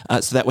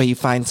 So that way you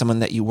find someone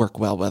that you work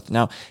well with.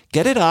 Now,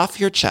 get it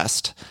off your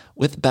chest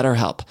with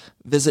BetterHelp.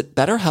 Visit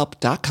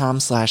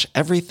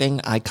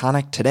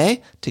betterhelp.com/everythingiconic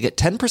today to get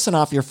 10%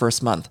 off your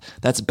first month.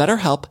 That's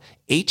BetterHelp,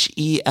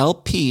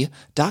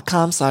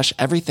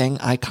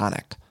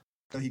 HELP.com/everythingiconic.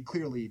 So he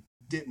clearly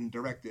didn't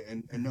direct it,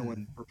 and no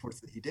one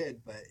reports that he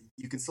did, but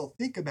you can still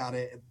think about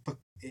it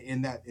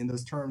in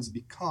those terms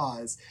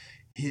because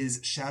his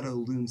shadow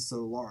looms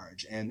so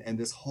large, and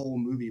this whole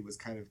movie was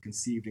kind of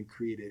conceived and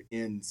created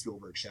in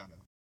Spielberg's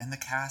shadow. And the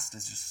cast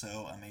is just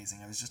so amazing.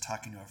 I was just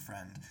talking to a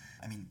friend.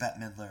 I mean, Bette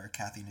Midler,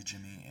 Kathy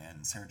Najimy,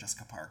 and Sarah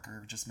Jessica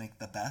Parker just make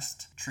the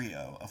best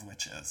trio of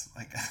witches.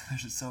 Like, they're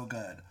just so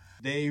good.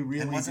 They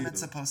really And wasn't do. it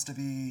supposed to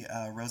be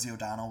Rosie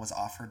O'Donnell was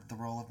offered the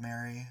role of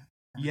Mary?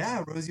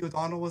 Yeah, Rosie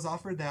O'Donnell was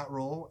offered that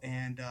role,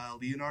 and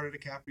Leonardo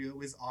DiCaprio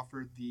was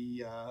offered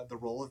the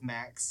role of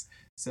Max.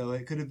 So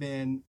it could have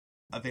been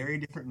a very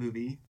different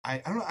movie.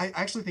 I don't know. I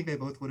actually think they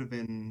both would have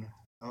been.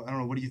 I don't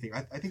know. What do you think?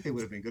 I think they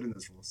would have been good in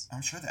those roles.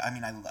 I'm sure that. I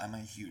mean, I'm a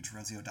huge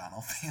Rosie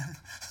O'Donnell fan.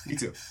 Me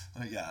too.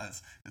 Yeah,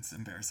 it's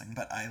embarrassing,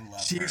 but I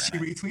love She her. She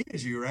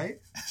retweeted you, right?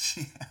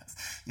 She has.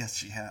 Yes,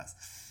 she has.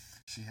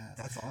 She has.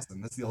 That's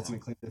awesome. That's the ultimate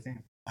claim to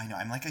fame. I know.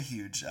 I'm like a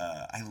huge.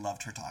 I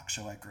loved her talk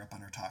show. I grew up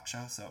on her talk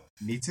show, so.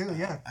 Me too.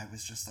 Yeah. I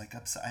was just like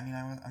upset. I mean,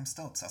 I'm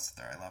still obsessed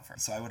with her. I love her,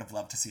 so I would have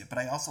loved to see it. But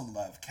I also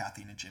love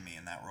Kathy Najimy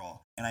in that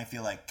role, and I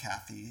feel like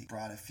Kathy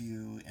brought a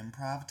few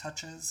improv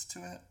touches to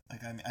it.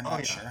 Like I'm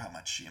not sure how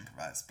much she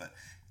improvised, but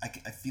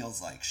it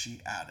feels like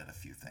she added a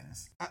few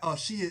things.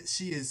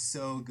 She is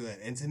so good,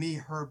 and to me,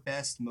 her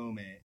best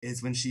moment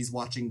is when she's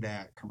watching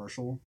that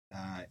commercial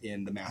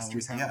in the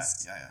master's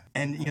house. Yeah.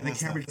 And the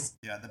camera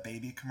just the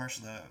baby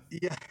commercial.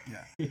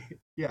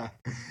 Yeah,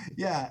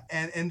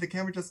 and the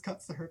camera just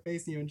cuts to her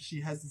face, and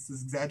she has this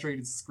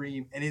exaggerated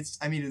scream, and it's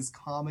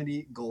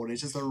comedy gold.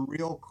 It's just a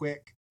real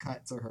quick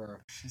cut to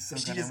her. She's so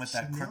good, with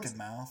that crooked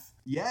mouth.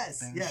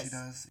 Yes. She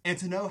does. And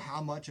to know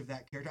how much of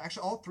that character,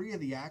 actually all three of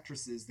the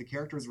actresses, the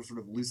characters were sort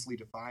of loosely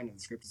defined in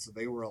the script, so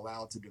they were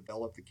allowed to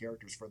develop the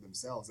characters for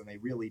themselves, and they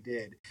really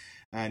did.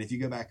 And if you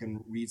go back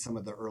and read some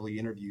of the early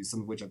interviews,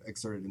 some of which I've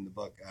excerpted in the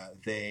book,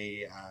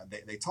 they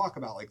talk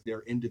about like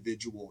their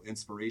individual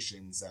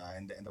inspirations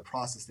and the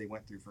process they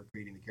went through for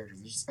creating the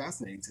characters. It's just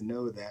fascinating to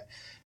know that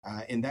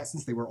in that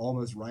sense they were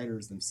almost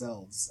writers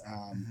themselves,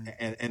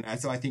 and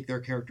so I think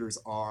their characters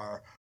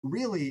are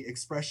really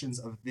expressions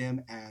of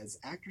them as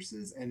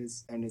actresses and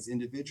as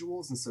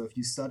individuals. And so if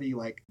you study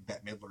like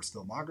Bette Midler's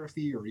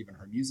filmography or even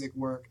her music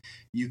work,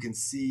 you can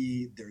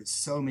see there's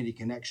so many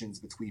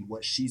connections between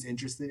what she's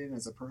interested in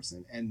as a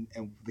person and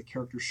the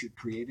character she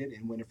created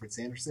in Winifred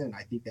Sanderson. And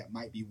I think that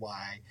might be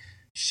why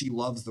she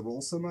loves the role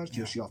so much.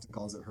 She often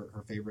calls it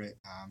her favorite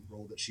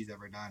role that she's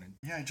ever done. And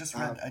I just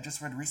read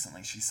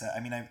recently. She said, I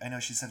mean, I know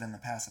she said in the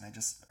past, and I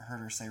just heard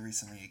her say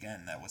recently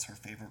again that was her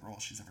favorite role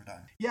she's ever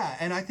done. Yeah,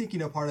 and I think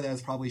part of that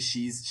is probably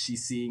she's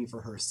seeing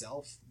for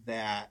herself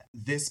that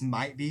this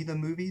might be the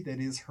movie that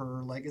is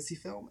her legacy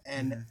film,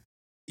 and.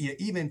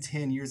 Even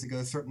 10 years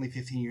ago, certainly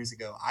 15 years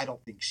ago, I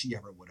don't think she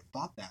ever would have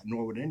thought that,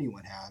 nor would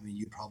anyone have. I mean,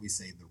 you'd probably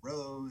say The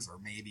Rose or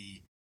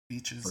maybe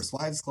Beaches. First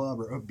Wives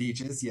Club or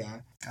Beaches,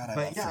 yeah. God, I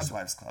love First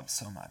Wives Club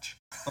so much.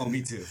 Oh,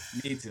 me too.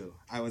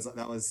 That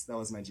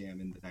was my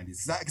jam in the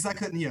 90s. Because I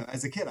couldn't,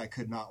 as a kid, I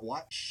could not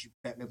watch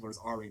Bette Midler's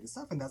R-rated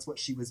stuff, and that's what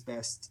she was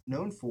best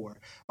known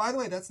for. By the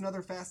way, that's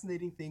another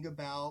fascinating thing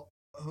about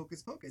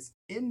Hocus Pocus.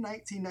 In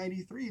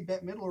 1993,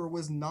 Bette Midler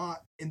was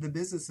not in the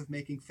business of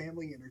making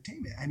family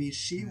entertainment. I mean,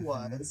 she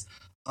was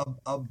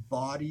a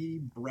bawdy,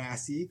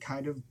 brassy,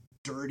 kind of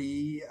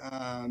dirty,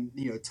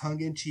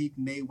 tongue-in-cheek,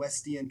 Mae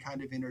Westian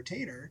kind of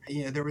entertainer.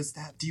 There was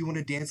that "Do You Want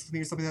to Dance With Me"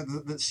 or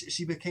something that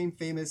she became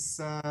famous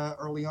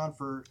early on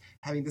for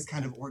having this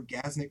kind of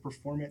orgasmic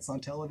performance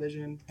on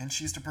television. And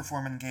she used to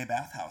perform in gay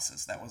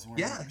bathhouses. That was where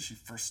she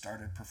first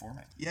started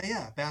performing.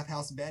 Yeah,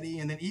 Bathhouse Betty.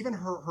 And then even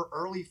her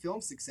early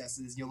film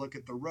successes, look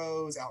at The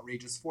Rose,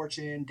 Outrageous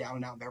Fortune, Down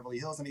and Out in Beverly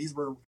Hills. I mean, these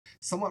were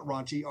somewhat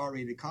raunchy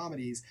R-rated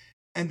comedies.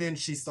 And then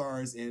she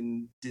stars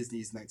in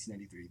Disney's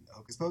 1993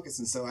 Hocus Pocus.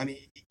 And so, I mean,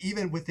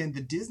 even within the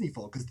Disney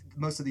fold, because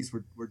most of these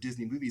were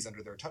Disney movies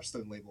under their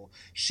Touchstone label,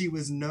 she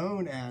was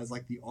known as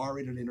like the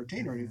R-rated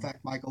entertainer. And in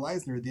fact, Michael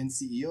Eisner, then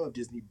CEO of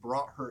Disney,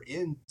 brought her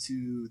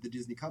into the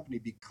Disney company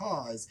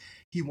because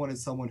he wanted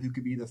someone who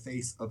could be the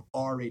face of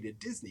R-rated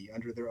Disney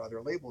under their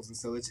other labels. And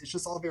so it's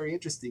just all very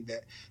interesting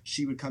that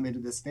she would come into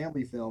this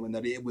family film and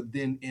that it would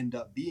then end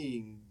up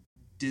being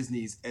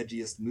Disney's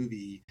edgiest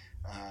movie,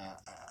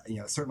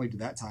 certainly to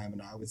that time,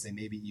 and I would say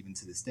maybe even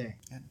to this day.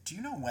 Yeah. Do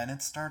you know when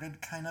it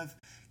started kind of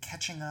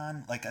catching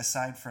on, like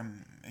aside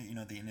from,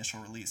 the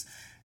initial release,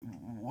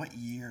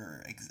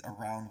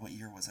 around what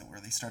year was it where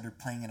they started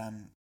playing it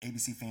on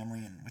ABC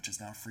Family, which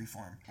is now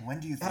Freeform? When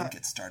do you think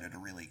it started to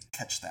really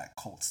catch that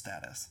cult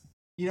status?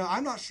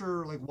 I'm not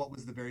sure like what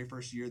was the very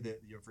first year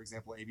that, for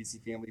example,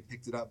 ABC Family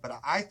picked it up, but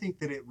I think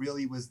that it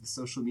really was the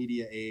social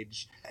media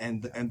age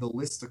and the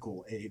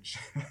listicle age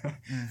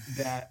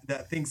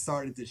that things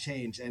started to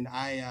change. And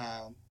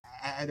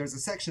there's a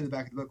section in the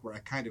back of the book where I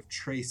kind of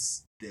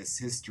trace this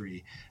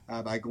history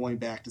by going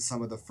back to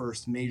some of the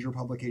first major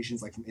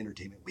publications, like from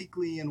Entertainment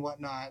Weekly and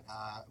whatnot,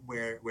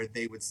 where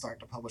they would start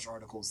to publish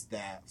articles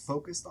that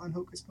focused on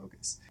Hocus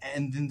Pocus.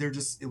 And then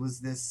it was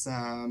this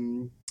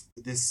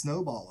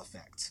snowball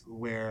effect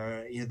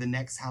where the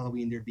next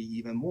Halloween there'd be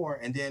even more,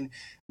 and then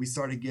we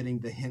started getting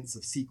the hints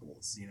of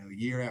sequels.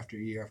 Year after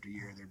year after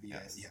year there'd be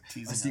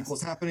a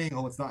sequel's happening.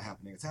 Oh, it's not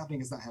happening. It's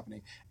happening. It's not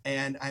happening.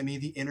 And I mean,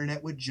 the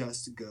internet would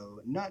just go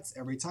nuts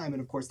every time.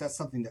 And of course, that's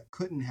something that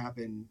couldn't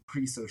happen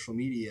pre-social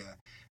media.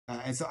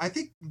 And so I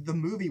think the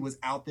movie was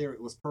out there.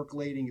 It was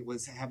percolating. It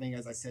was having,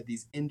 as I said,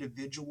 these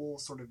individual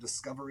sort of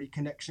discovery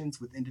connections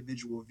with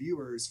individual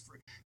viewers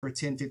for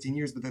 10, 15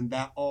 years. But then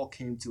that all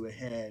came to a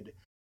head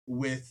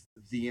with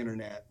the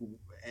internet,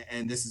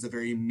 and this is a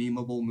very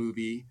memeable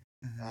movie,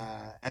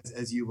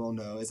 as you well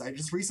know. As I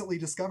just recently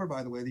discovered,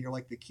 by the way, that you're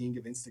like the king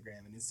of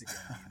Instagram and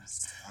Instagram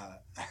memes.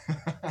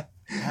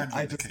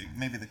 Hardly the king,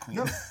 maybe the queen.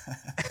 No.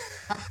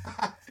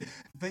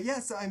 But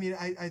yes, I mean,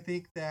 I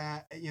think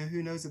that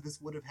who knows if this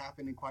would have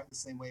happened in quite the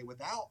same way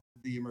without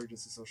the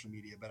emergence of social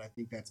media. But I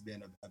think that's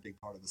been a big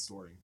part of the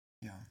story.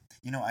 Yeah.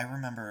 I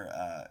remember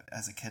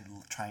as a kid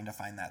trying to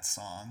find that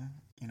song,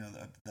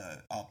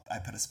 I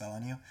Put a Spell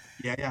on You.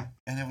 Yeah.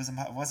 And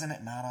wasn't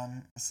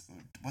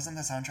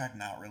the soundtrack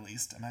not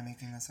released? Am I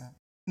making this up?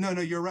 No,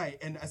 you're right.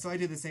 And so I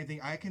did the same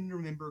thing. I can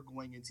remember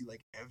going into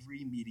like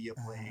every media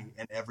play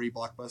and every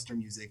Blockbuster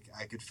music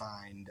I could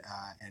find,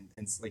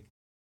 and like,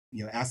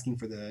 asking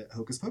for the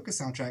Hocus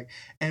Pocus soundtrack.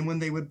 And when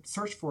they would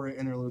search for it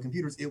in their little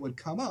computers, it would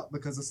come up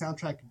because the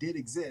soundtrack did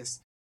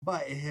exist.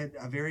 But it had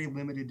a very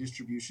limited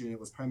distribution. It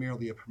was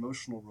primarily a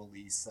promotional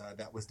release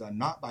that was done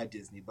not by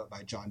Disney, but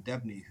by John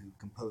Debney, who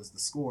composed the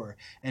score.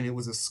 And it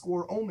was a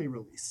score-only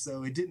release.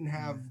 So it didn't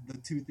have the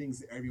two things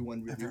that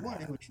everyone really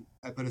wanted, which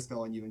I Put a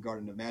Spell on You and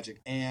Garden of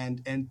Magic.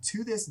 And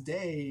to this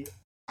day,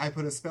 I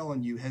Put a Spell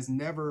on You has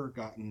never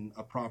gotten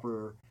a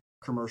proper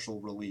commercial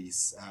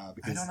release.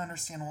 Because I don't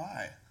understand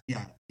why.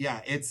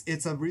 Yeah,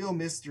 it's a real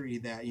mystery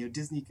that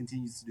Disney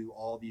continues to do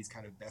all these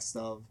kind of best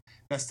of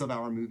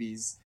our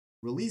movies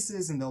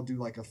releases, and they'll do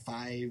like a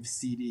 5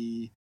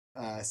 CD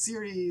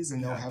series,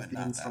 and they'll have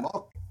things from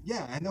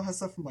and they'll have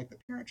stuff from like The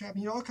Parent Trap,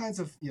 all kinds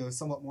of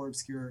somewhat more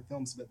obscure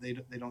films, but they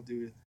don't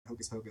do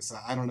Hocus Pocus.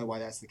 I don't know why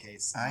that's the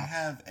case. I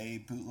have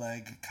a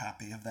bootleg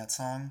copy of that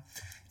song,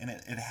 and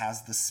it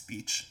has the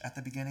speech at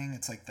the beginning.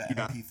 It's like the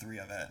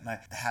MP3 of it, and I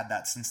had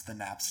that since the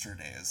Napster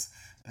days.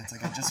 And it's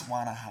like, I just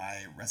want a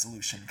high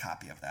resolution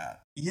copy of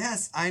that.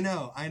 Yes, I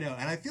know. And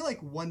I feel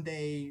like one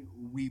day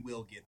we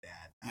will get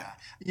that.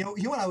 Yeah.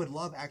 What I would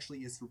love actually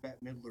is for Bette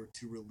Midler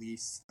to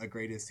release a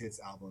greatest hits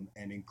album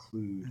and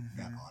include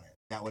that on it.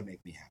 That would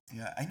make me happy.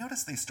 Yeah, I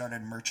noticed they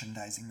started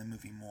merchandising the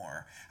movie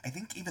more. I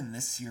think even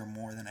this year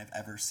more than I've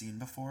ever seen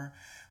before,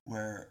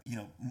 where,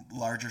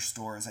 larger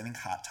stores, I think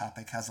Hot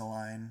Topic has a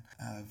line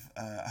of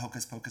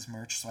Hocus Pocus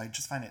merch, so I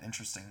just find it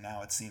interesting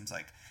now. It seems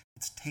like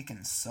it's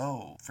taken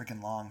so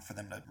freaking long for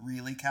them to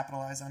really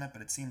capitalize on it,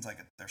 but it seems like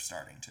they're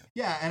starting to.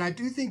 Yeah, and I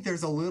do think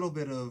there's a little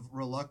bit of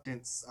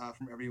reluctance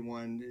from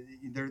everyone.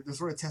 They're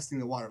sort of testing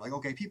the water. Like,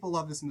 okay, people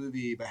love this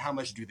movie, but how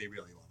much do they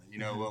really love it?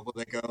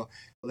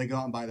 Will they go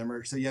out and buy the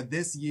merch? So yeah,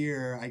 this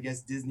year, I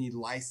guess Disney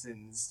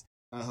licensed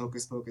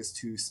Hocus Pocus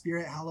to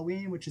Spirit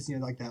Halloween, which is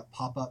like that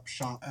pop-up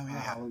shop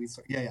Halloween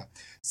store. Yeah.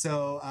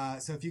 So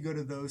if you go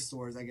to those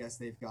stores, I guess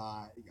you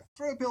got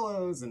throw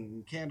pillows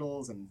and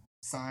candles and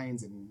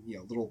signs and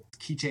little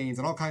keychains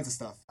and all kinds of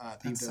stuff.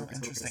 That's so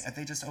interesting.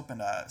 They just opened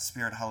a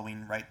Spirit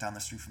Halloween right down the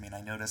street from me, and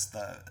I noticed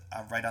the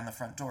right on the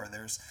front door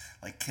there's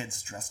like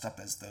kids dressed up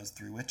as those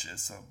 3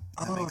 witches. So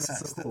that makes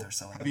sense that they're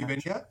selling. Have you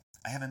been yet?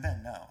 I haven't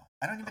been. No,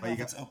 I don't even know if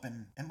it's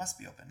open. It must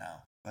be open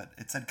now. But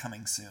it said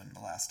coming soon the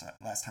last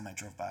time I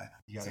drove by.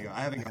 You gotta go. I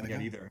haven't gone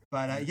yet either.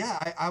 But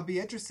I'll be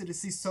interested to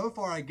see. So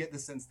far, I get the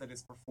sense that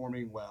it's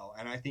performing well.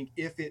 And I think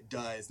if it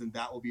does, then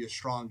that will be a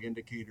strong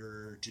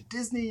indicator to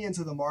Disney and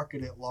to the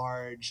market at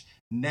large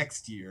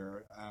next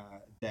year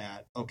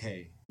that,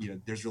 okay,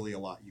 there's really a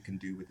lot you can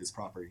do with this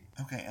property.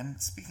 Okay,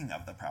 and speaking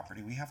of the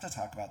property, we have to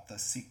talk about the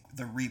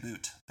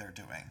reboot they're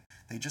doing.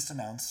 They just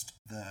announced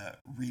the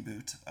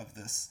reboot of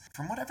this.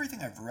 From everything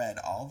I've read,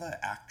 all the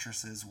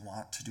actresses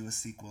want to do a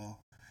sequel.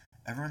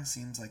 Everyone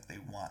seems like they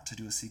want to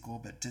do a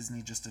sequel, but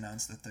Disney just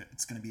announced that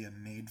it's going to be a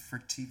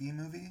made-for-TV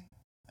movie.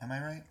 Am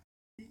I right?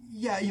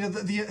 Yeah,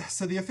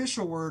 the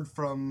official word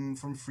from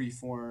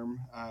Freeform,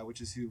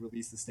 which is who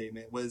released the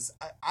statement, was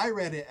I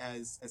read it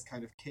as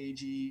kind of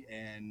cagey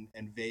and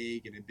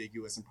vague and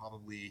ambiguous, and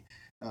probably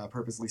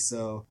purposely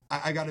so.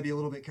 I got to be a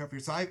little bit careful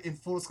here. So in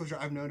full disclosure,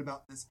 I've known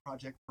about this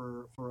project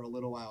for a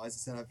little while. As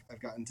I said, I've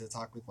gotten to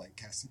talk with like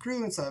cast and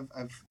crew, and so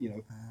I've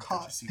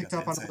picked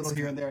up on a little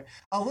here and there,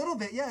 a little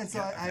bit, yeah. And so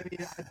I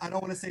mean, I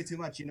don't want to say too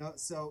much,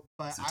 So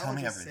but so I tell will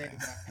me just everything.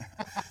 say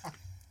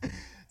that.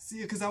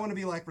 See, because I want to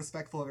be like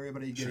respectful of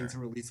everybody getting to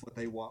release what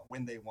they want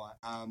when they want.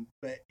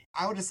 But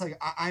I would just like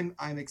I'm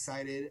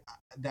excited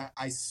that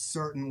I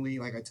certainly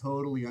like I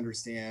totally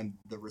understand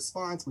the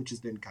response, which has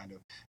been kind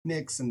of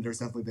mixed, and there's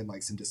definitely been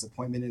like some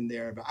disappointment in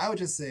there. But I would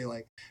just say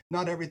like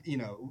not every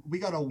we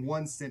got a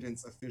one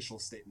sentence official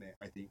statement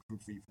I think from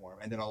Freeform,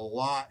 and then a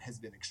lot has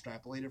been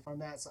extrapolated from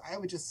that. So I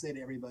would just say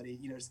to everybody,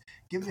 just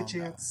give it a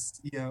chance.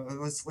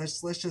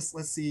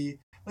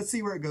 Let's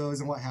see where it goes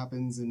and what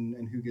happens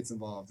and who gets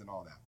involved and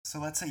all that. So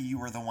let's say you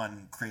were the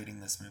one creating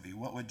this movie.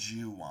 What would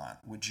you want?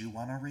 Would you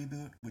want a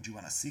reboot? Would you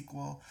want a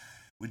sequel?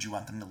 Would you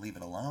want them to leave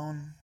it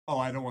alone? Oh,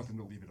 I don't want them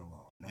to leave it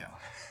alone. No.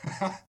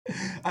 Yeah.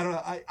 I don't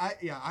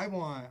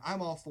know.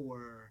 I'm all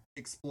for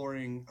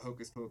exploring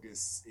Hocus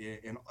Pocus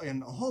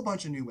in a whole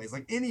bunch of new ways,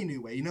 like any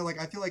new way. Like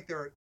I feel like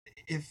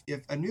if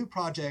a new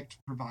project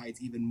provides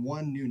even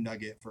one new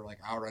nugget for like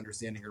our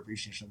understanding or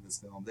appreciation of this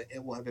film, that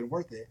it will have been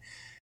worth it.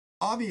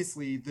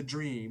 Obviously, the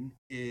dream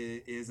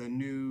is a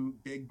new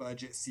big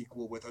budget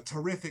sequel with a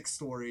terrific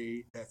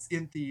story that's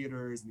in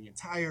theaters and the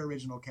entire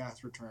original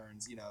cast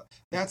returns.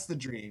 That's the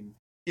dream.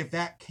 If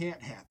that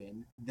can't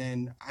happen,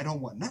 then I don't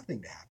want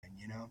nothing to happen,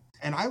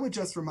 And I would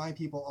just remind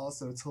people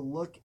also to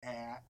look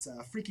at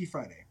Freaky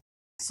Friday.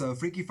 So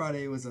Freaky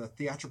Friday was a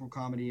theatrical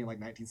comedy in like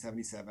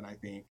 1977, I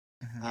think.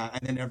 Mm-hmm.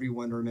 And then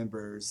everyone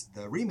remembers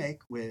the remake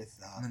with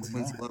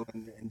Lindsay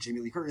Lohan and Jamie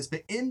Lee Curtis.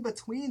 But in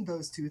between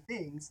those two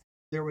things,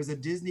 there was a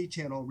Disney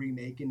Channel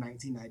remake in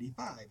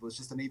 1995. It was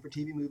just a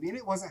made-for-TV movie, and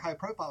it wasn't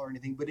high-profile or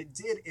anything, but it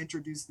did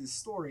introduce this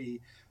story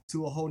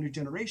to a whole new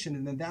generation,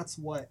 and then that's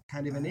what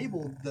kind of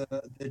enabled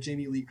the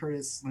Jamie Lee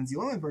Curtis, Lindsay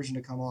Lohan version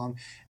to come along.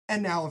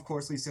 And now, of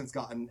course, we've since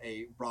gotten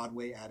a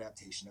Broadway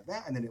adaptation of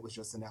that, and then it was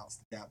just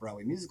announced that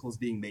Broadway musical is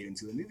being made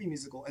into a movie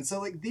musical. And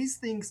so, like, these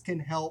things can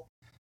help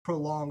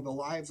prolong the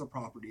lives of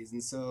properties.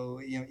 And so,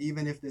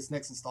 even if this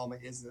next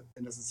installment isn't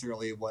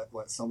necessarily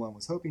what someone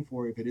was hoping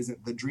for, if it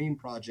isn't the dream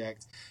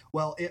project,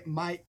 well, it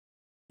might,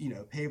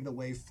 pave the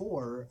way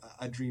for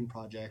a dream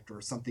project or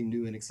something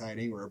new and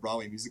exciting or a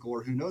Broadway musical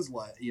or who knows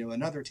what,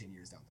 another 10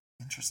 years down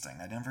the line. Interesting.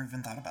 I never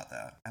even thought about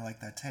that. I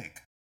like that take.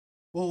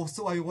 Well,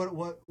 so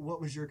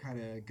what was your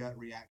kind of gut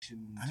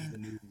reaction to the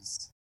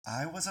news?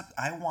 I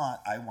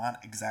want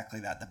exactly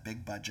that, the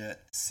big budget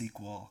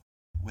sequel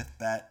with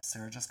Bette,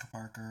 Sarah Jessica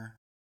Parker,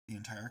 the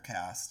entire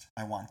cast.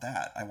 I want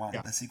that. I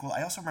want the sequel.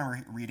 I also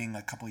remember reading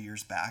a couple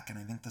years back, and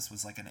I think this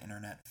was like an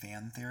internet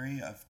fan theory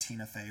of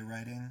Tina Fey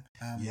writing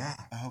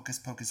a Hocus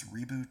Pocus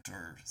reboot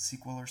or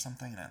sequel or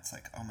something, and it's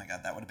like, oh my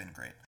god, that would have been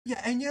great.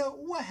 Yeah, and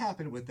what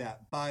happened with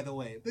that, by the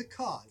way?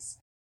 Because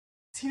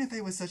Tina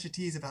Fey was such a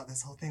tease about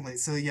this whole thing. Like,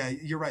 so yeah,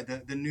 you're right.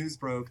 The news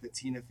broke that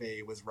Tina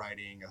Fey was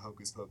writing a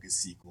Hocus Pocus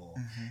sequel,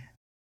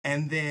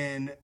 and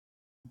then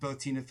both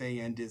Tina Fey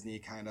and Disney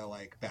kind of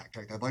like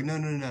backtracked. They're like,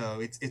 no,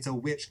 it's a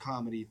witch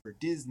comedy for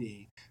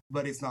Disney,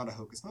 but it's not a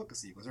Hocus Pocus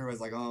sequel. So everybody's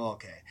like, oh,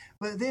 okay.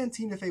 But then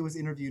Tina Fey was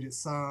interviewed at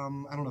I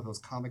don't know if it was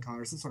Comic-Con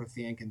or some sort of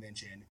fan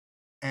convention,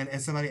 and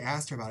somebody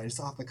asked her about it,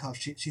 just off the cuff.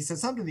 She said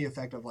something to the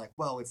effect of like,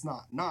 well, it's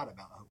not about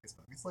Hocus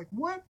Pocus. It's like,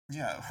 what?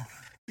 Yeah.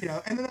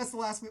 And then that's the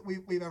last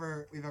we've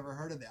ever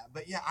heard of that.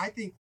 But yeah, I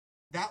think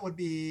that would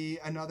be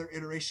another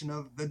iteration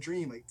of the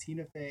dream. Like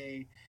Tina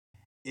Fey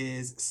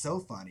is so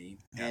funny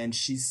and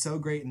she's so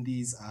great in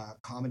these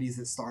comedies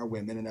that star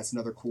women, and that's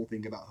another cool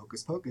thing about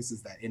Hocus Pocus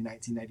is that in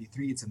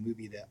 1993 it's a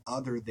movie that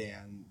other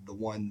than the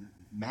one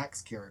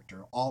Max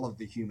character, all of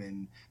the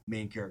human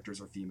main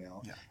characters are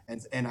female,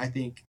 and I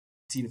think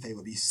Tina Fey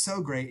would be so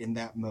great in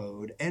that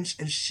mode, and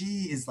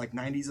she is like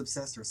 90s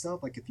obsessed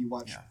herself. Like if you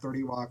watch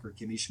 30 Rock or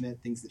Kimmy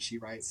Schmidt, things that she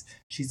writes,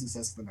 she's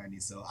obsessed with the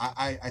 90s, so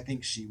I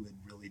think she would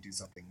really do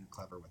something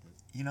clever with it.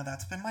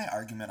 That's been my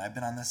argument. I've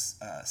been on this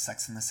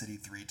Sex and the City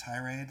 3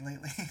 tirade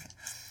lately.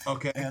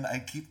 Okay. And I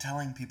keep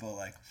telling people,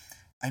 like,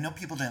 I know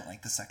people didn't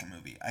like the second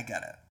movie. I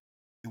get it.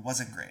 It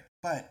wasn't great.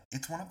 But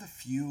it's one of the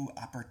few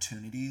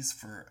opportunities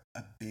for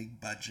a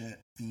big budget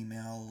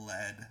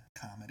female-led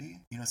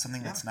comedy.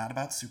 Something that's not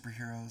about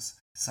superheroes,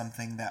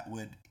 something that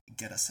would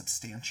get a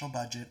substantial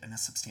budget and a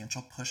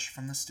substantial push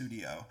from the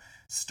studio,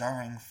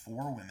 starring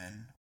four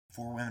women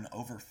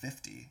over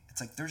 50.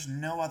 It's like there's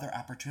no other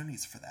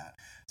opportunities for that.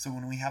 So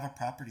when we have a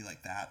property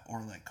like that,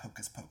 or like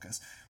Hocus Pocus,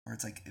 where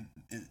it's like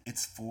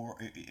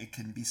it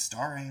can be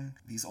starring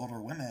these older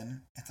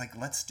women, it's like,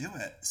 let's do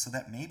it so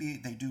that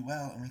maybe they do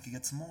well and we could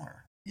get some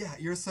more. Yeah,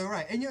 you're so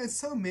right. And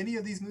so many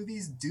of these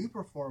movies do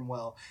perform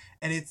well,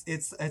 and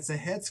it's a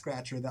head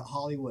scratcher that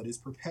Hollywood is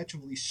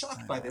perpetually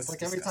shocked by this.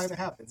 Like every time it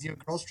happens,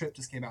 Girls Trip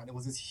just came out and it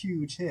was this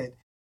huge hit.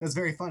 It was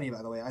very funny,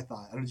 by the way, I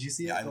thought. Did you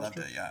see it? Yeah, I loved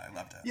it. Yeah, I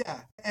loved it. Yeah,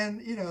 and,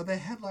 the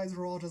headlines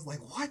were all just like,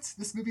 what?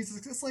 This movie's a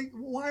success? Like,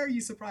 why are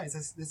you surprised?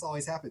 This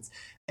always happens.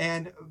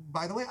 And,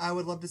 by the way, I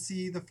would love to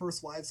see The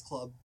First Wives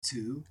Club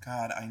 2.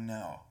 God, I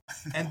know.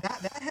 And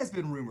that has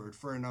been rumored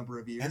for a number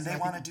of years. And they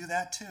want to do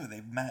that, too.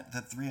 They've met, the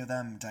three of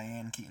them,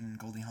 Diane Keaton,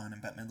 Goldie Hawn,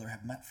 and Bette Midler,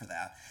 have met for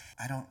that.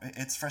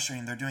 It's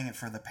frustrating. They're doing it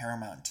for the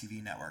Paramount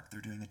TV network. They're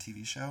doing a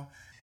TV show.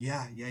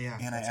 Yeah.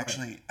 And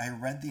I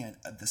read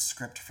the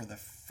script for the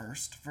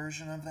first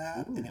version of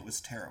that, and it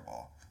was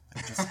terrible.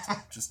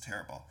 Just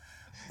terrible.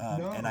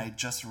 No. And I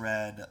just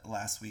read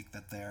last week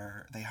that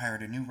they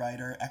hired a new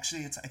writer.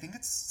 Actually, I think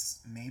it's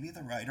maybe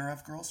the writer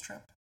of Girls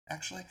Trip.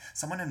 Actually,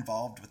 someone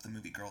involved with the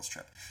movie Girls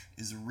Trip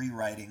is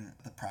rewriting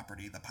the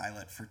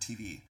pilot for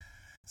TV.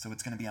 So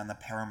it's going to be on the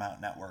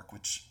Paramount Network,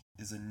 which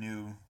is a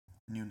new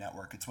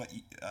network. It's what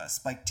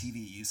Spike TV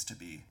used to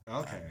be.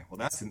 Okay, well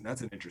that's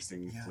an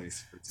interesting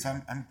place for TV.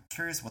 So I'm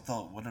curious what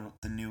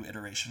the new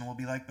iteration will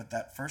be like. But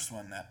that first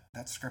one,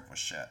 that script was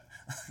shit.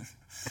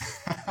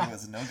 It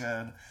was no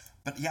good.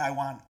 But yeah,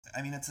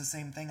 it's the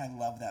same thing. I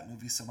love that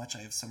movie so much.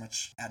 I have so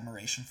much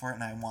admiration for it,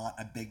 and I want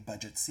a big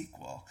budget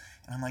sequel.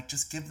 And I'm like,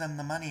 just give them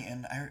the money.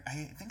 And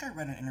I think I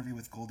read an interview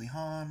with Goldie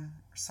Hawn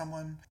or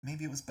someone,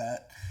 maybe it was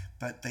Bet,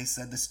 but they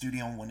said the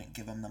studio wouldn't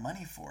give them the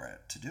money for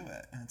it to do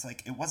it. And it's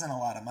like, it wasn't a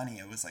lot of money.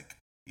 It was like,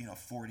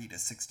 40 to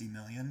 60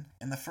 million.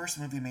 And the first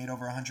movie made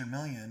over 100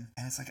 million.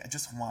 And it's like, I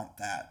just want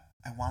that.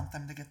 I want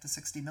them to get the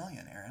 60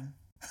 million, Aaron.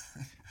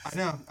 I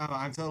know.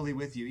 I'm totally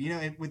with you.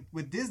 And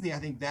with Disney, I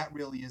think that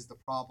really is the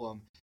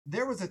problem.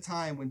 There was a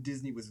time when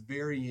Disney was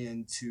very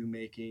into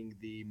making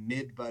the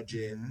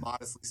mid-budget,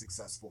 modestly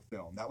successful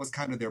film. That was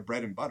kind of their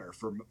bread and butter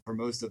for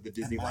most of the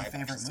Disney live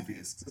action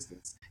studios'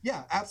 existence.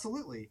 Yeah,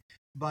 absolutely.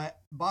 But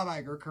Bob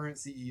Iger, current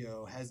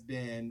CEO, has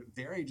been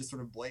very just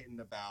sort of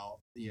blatant about,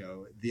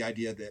 the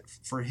idea that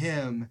for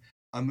him,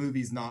 a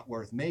movie's not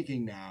worth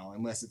making now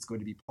unless it's going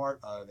to be part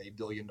of a $1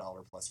 billion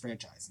plus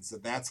franchise. And so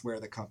that's where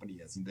the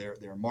company is. And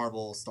they're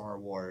Marvel, Star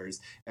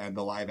Wars, and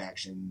the live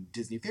action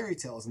Disney fairy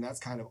tales. And that's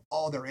kind of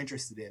all they're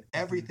interested in.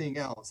 Everything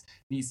else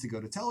needs to go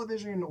to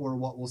television or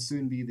what will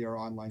soon be their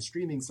online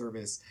streaming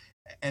service.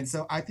 And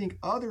so I think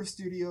other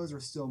studios are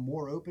still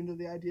more open to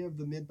the idea of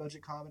the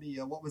mid-budget comedy.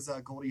 What was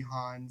Goldie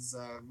Hawn's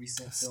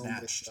recent film?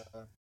 Snatched.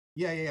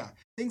 Yeah.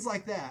 Things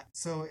like that.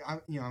 So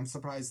I'm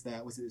surprised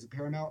that was it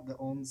Paramount that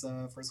owns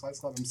First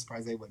Class Club. I'm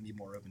surprised they wouldn't be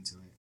more open to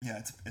it.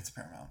 Yeah, it's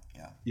Paramount.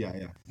 Yeah.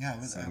 Yeah.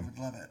 I would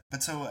love it.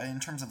 But so in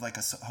terms of like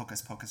a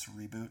Hocus Pocus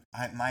reboot,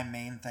 my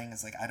main thing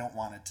is like I don't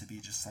want it to be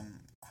just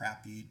some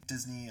crappy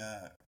Disney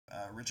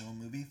original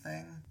movie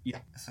thing. Yeah.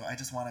 So I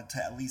just wanted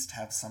to at least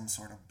have some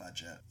sort of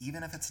budget,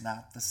 even if it's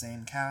not the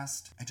same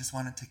cast. I just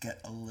wanted to get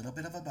a little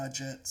bit of a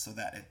budget so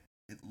that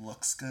it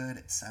looks good,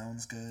 it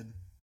sounds good.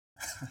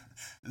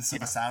 So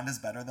the sound is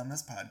better than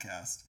this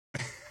podcast.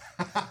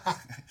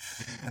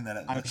 And that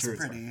it looks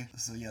pretty.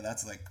 So yeah,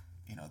 that's like,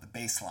 the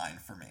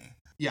baseline for me.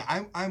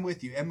 Yeah, I'm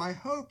with you. And my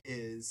hope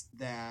is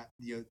that,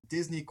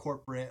 Disney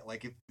corporate,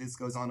 like if this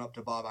goes on up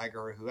to Bob Iger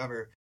or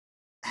whoever,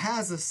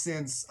 has a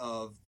sense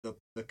of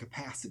the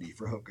capacity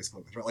for Hocus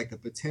Pocus, right? Like the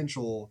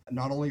potential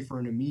not only for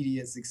an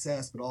immediate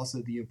success, but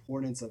also the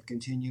importance of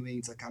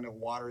continuing to kind of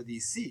water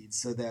these seeds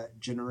so that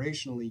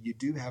generationally you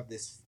do have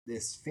this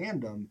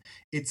fandom.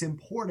 It's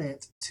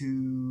important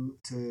to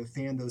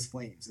fan those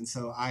flames. And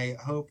so I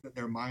hope that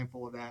they're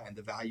mindful of that and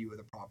the value of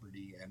the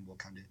property and will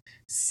kind of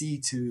see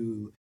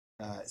to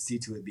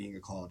it being a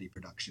quality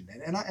production.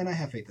 And I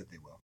have faith that they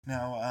will.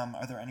 Now,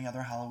 are there any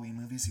other Halloween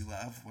movies you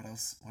love? What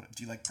else? What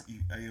do you like?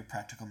 Are you a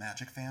Practical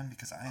Magic fan?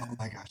 Because I am. Oh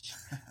my gosh.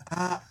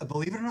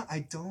 Believe it or not,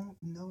 I don't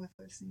know if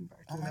I've seen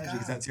Practical Magic.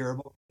 God. Is that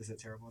terrible? Is it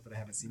terrible that I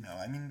haven't seen it? No,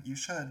 I mean, you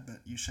should,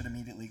 but you should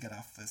immediately get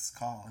off this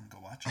call and go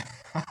watch it.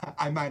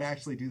 I might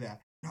actually do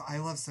that. No, I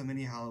love so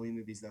many Halloween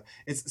movies though.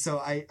 It's so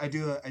I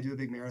do a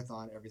big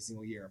marathon every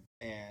single year,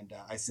 and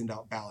I send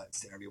out ballots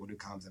to everyone who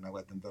comes, and I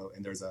let them vote.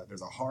 And there's a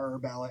horror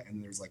ballot,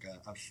 and there's like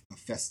a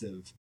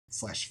festive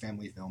 /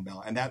 family film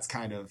ballot, and that's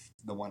kind of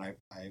the one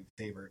I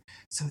favor.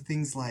 So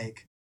things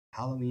like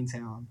Halloween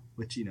Town,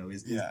 which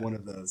is one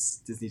of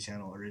those Disney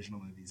Channel original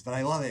movies, but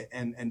I love it,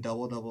 and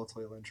Double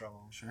Toil and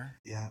Trouble. Sure.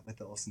 Yeah, with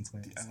the Olsen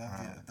twins. I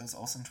love it. Those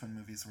Olsen twin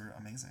movies were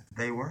amazing.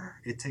 They were.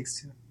 It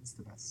Takes Two. It's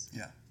the best.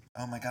 Yeah.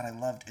 Oh my God, I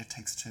loved It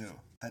Takes Two.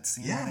 That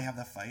scene where they have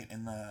the fight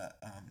in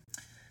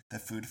the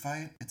food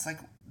fight. It's like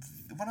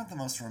one of the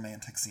most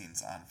romantic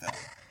scenes on film.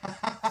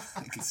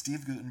 Because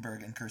Steve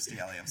Guttenberg and Kirstie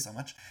Alley have so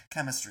much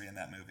chemistry in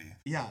that movie.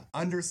 Yeah,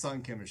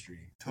 undersung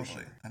chemistry.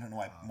 Totally. Sure. I don't know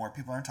why more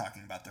people aren't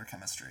talking about their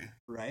chemistry.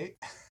 Right?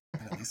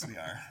 But at least we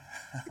are.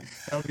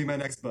 That'll be my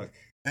next book.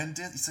 And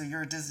so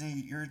you're a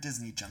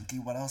Disney junkie.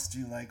 What else do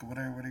you like? What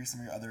are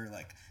some of your other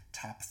like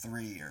top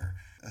 3 or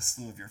a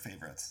slew of your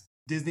favorites?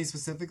 Disney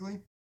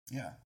specifically?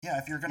 Yeah.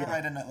 If you're going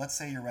to let's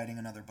say you're writing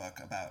another book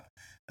about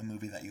a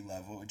movie that you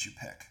love, what would you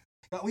pick?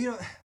 Well,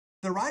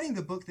 the writing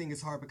the book thing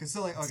is hard because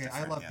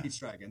I love yeah. Pete's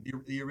Dragon.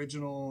 The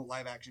original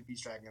live action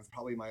Pete's Dragon is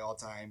probably my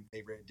all-time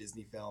favorite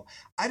Disney film.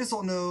 I just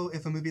don't know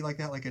if a movie like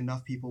that, like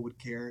enough people would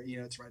care,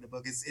 to write a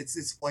book.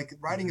 It's like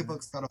writing a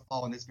book's got to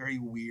fall in this very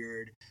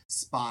weird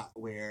spot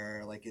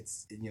where like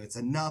it's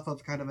enough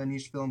of kind of a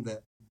niche film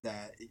that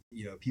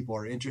people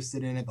are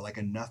interested in it, but like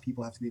enough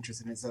people have to be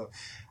interested in it. So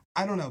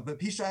I don't know, but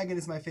Pete's Dragon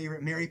is my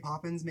favorite. Mary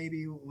Poppins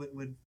maybe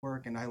would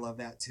work, and I love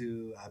that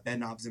too.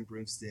 Bedknobs and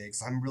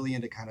Broomsticks. I'm really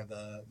into kind of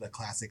the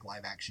classic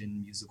live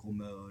action musical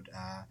mode.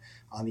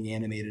 On the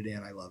animated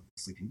end, I love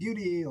Sleeping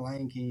Beauty,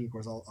 Lion King, of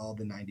course, all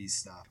the 90s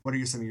stuff. What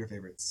are some of your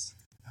favorites?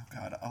 Oh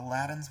God,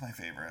 Aladdin's my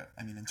favorite.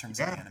 I mean, in terms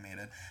of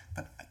animated,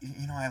 but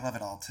I love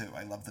it all too.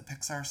 I love the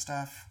Pixar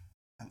stuff.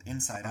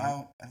 Inside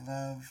Out, I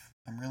love.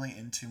 I'm really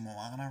into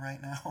Moana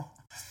right now.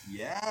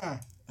 Yeah.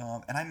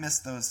 And I miss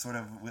those sort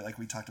of, like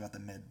we talked about the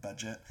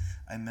mid-budget.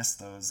 I miss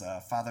those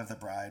Father of the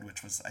Bride,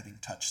 which was, I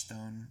think,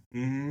 Touchstone.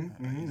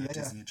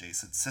 Disney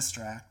adjacent.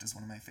 Sister Act is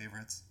one of my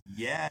favorites.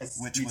 Yes.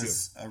 Which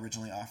was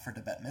originally offered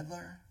to Bette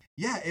Midler.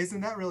 Yeah,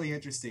 isn't that really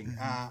interesting?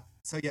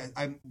 So yeah,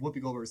 Whoopi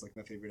Goldberg is like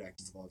my favorite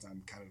actress of all time.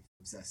 I'm kind of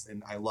obsessed,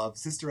 and I love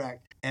Sister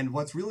Act. And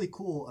what's really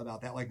cool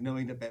about that, like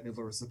knowing that Bette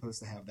Midler was supposed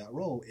to have that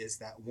role, is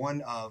that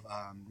one of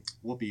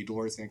Whoopi,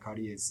 Dolores Van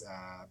Cartier's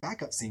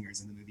backup singers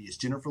in the movie is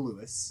Jennifer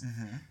Lewis,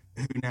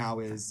 who now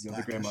is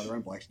the grandmother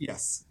on Black.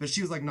 Yes, but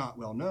she was like not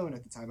well known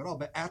at the time at all.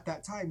 But at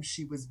that time,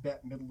 she was Bette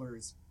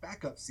Midler's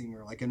backup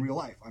singer, like in real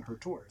life on her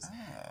tours.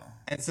 Oh.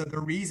 And so the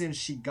reason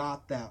she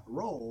got that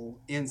role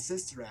in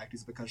Sister Act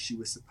is because she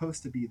was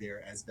supposed to be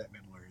there as Bette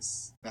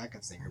Midler's backup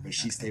singer, but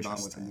she stayed on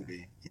with the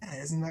movie.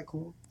 Yeah, isn't that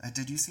cool?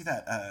 Did you see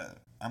that?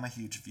 I'm a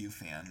huge View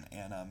fan,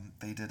 and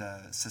they did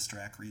a Sister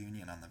Act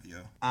reunion on The View.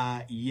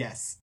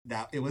 Yes,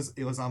 that it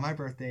was on my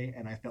birthday,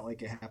 and I felt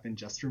like it happened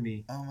just for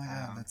me. Oh my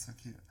god, that's so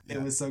cute! Yeah.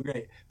 It was so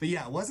great. But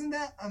yeah, wasn't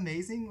that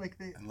amazing? Like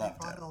they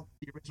brought it. all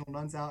the original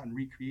nuns out and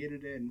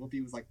recreated it, and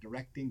Whoopi was like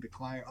directing the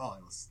choir. Oh,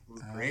 it was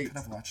great. I could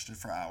have watched it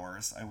for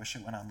hours. I wish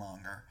it went on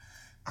longer.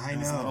 I know. It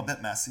was a little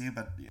bit messy,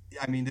 but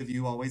I mean, The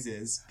View always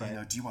is. But I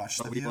know. Do you watch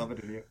The we View? love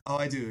it. Oh,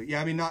 I do. Yeah,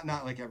 I mean, not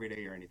like every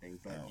day or anything,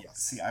 but yes.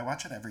 See, I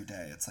watch it every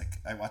day. It's like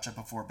I watch it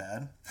before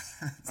bed.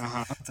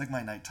 It's like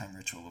my nighttime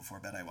ritual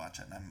before bed. I watch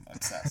it, and I'm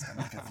obsessed. I'm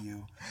like a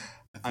View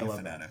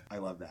fanatic. I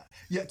love that.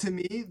 Yeah, to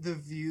me, The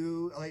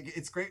View, like,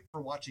 it's great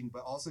for watching,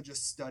 but also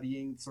just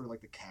studying sort of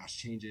like the cast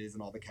changes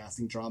and all the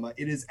casting drama.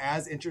 It is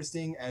as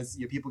interesting as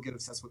people get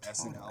obsessed with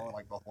SNL and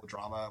like the whole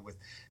drama with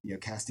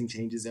casting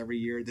changes every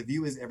year. The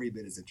View is every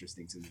bit as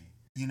interesting to me.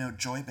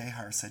 Joy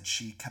Behar said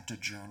she kept a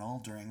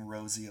journal during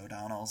Rosie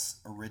O'Donnell's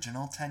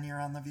original tenure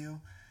on The View.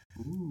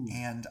 Ooh.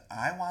 And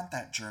I want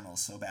that journal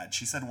so bad.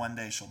 She said one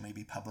day she'll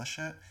maybe publish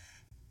it,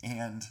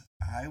 and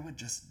I would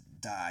just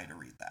die to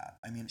read that.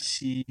 I mean,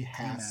 she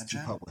has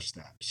to publish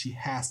that. She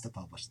has to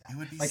publish that. It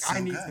would be like so I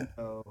need good.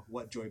 to know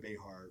what Joy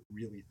Behar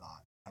really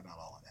thought about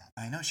all of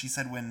that. I know. She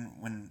said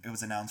when it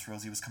was announced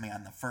Rosie was coming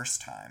on the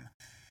first time,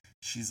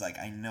 she's like,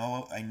 I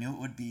knew it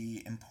would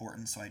be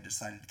important, so I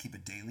decided to keep a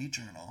daily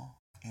journal.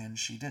 And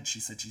she did. She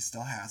said she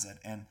still has it.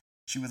 And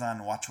she was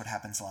on Watch What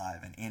Happens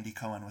Live, and Andy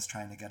Cohen was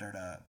trying to get her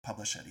to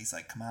publish it. He's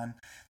like, come on,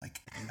 like,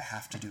 you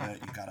have to do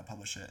it. You got to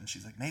publish it. And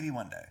she's like, maybe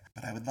one day.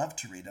 But I would love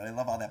to read it. I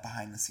love all that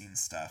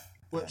behind-the-scenes stuff.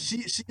 Well,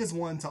 she is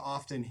one to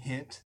often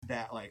hint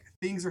that, like,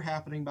 things are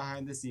happening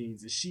behind the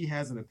scenes, and she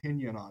has an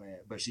opinion on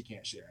it, but she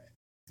can't share it.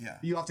 Yeah.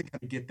 You often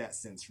kind of get that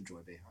sense from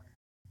Joy Behar.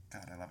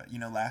 God, I love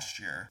it. Last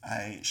year,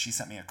 she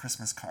sent me a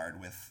Christmas card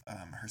with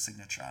her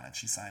signature on it.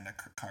 She signed a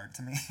card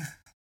to me.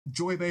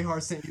 Joy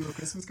Behar sent you a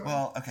Christmas card?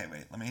 Well, okay,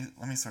 wait. Let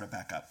me sort of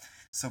back up.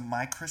 So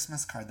my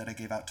Christmas card that I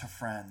gave out to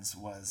friends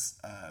was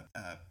a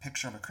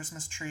picture of a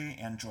Christmas tree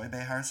and Joy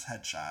Behar's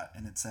headshot,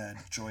 and it said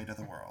 "Joy to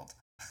the World."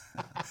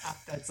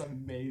 That's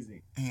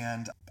amazing.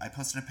 And I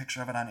posted a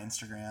picture of it on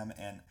Instagram,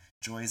 and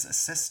Joy's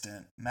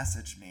assistant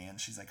messaged me,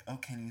 and she's like, "Oh,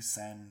 can you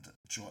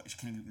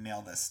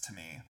mail this to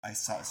me?" I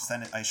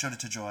showed it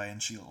to Joy,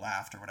 and she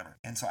laughed or whatever.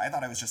 And so I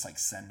thought I was just like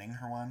sending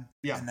her one.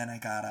 Yeah. And then I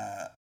got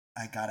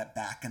it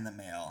back in the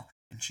mail.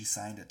 And she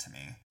signed it to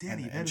me.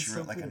 Danny, and she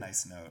wrote so a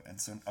nice note. And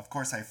so, of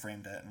course, I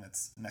framed it, and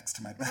it's next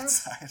to my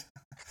bedside.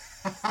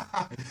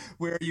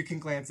 Where you can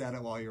glance at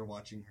it while you're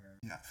watching her.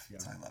 Yeah,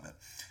 so I love it.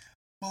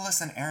 Well,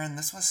 listen, Aaron,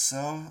 this was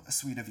so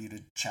sweet of you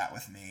to chat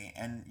with me.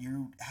 And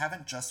you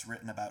haven't just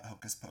written about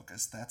Hocus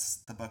Pocus. That's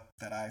the book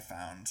that I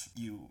found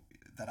you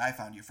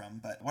from.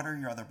 But what are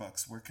your other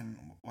books? What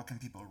can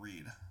people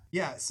read?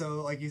 Yeah,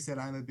 so like you said,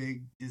 I'm a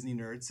big Disney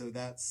nerd, so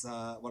that's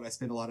what I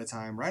spend a lot of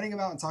time writing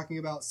about and talking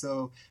about.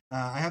 So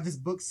I have this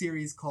book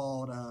series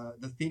called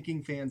The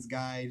Thinking Fan's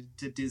Guide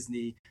to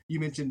Disney. You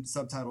mentioned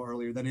subtitle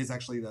earlier. That is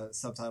actually the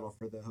subtitle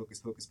for the Hocus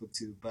Pocus book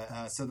too.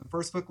 But so the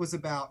first book was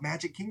about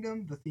Magic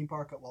Kingdom, the theme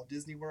park at Walt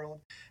Disney World.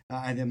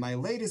 And then my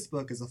latest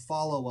book is a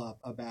follow-up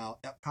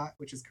about Epcot,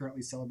 which is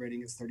currently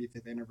celebrating its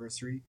 35th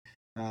anniversary.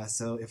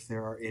 So if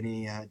there are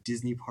any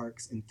Disney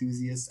parks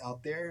enthusiasts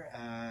out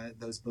there,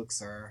 those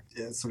books are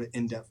sort of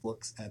in-depth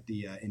looks at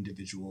the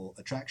individual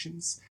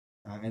attractions.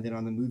 And then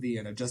on the movie,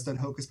 and I've just done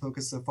Hocus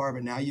Pocus so far,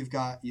 but now you've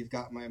got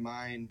my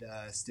mind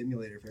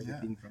stimulator for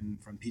everything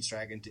from Pete's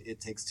Dragon to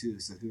It Takes Two.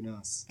 So who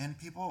knows? And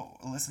people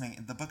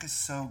listening, the book is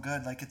so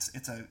good. Like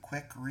it's a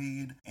quick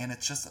read, and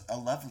it's just a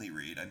lovely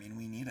read. I mean,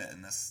 we need it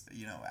in this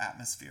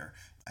atmosphere.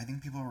 I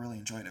think people will really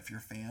enjoy it. If you're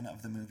a fan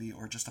of the movie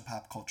or just a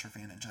pop culture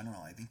fan in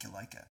general, I think you'll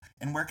like it.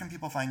 And where can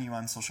people find you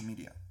on social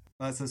media?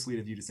 Well, that's so sweet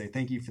of you to say.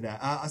 Thank you for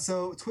that.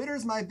 So Twitter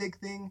is my big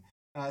thing.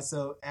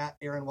 So at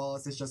Aaron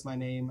Wallace is just my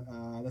name.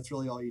 That's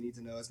really all you need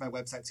to know. It's my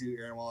website too,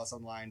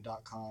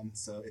 AaronWallaceOnline.com.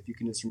 So if you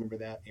can just remember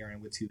that, Aaron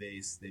with 2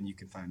 A's, then you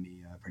can find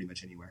me pretty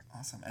much anywhere.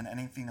 Awesome. And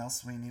anything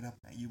else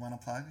you want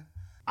to plug?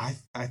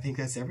 I think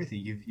that's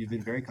everything. You've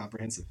been very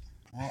comprehensive.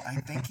 Well,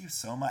 I thank you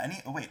so much.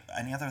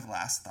 Any other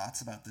last thoughts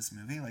about this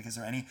movie? Like, is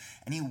there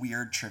any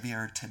weird trivia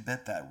or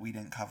tidbit that we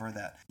didn't cover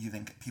that you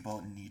think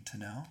people need to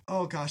know?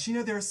 Oh gosh,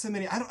 there are so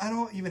many. I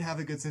don't even have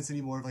a good sense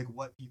anymore of like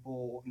what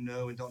people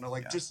know and don't know.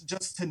 Like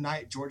just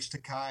tonight, George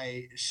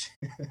Takei,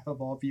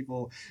 of all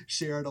people,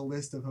 shared a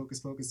list of Hocus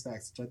Pocus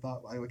facts, which I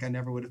thought I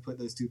never would have put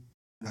those two,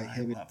 like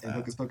him and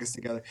Hocus Pocus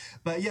together.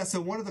 But yeah, so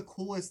one of the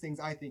coolest things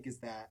I think is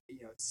that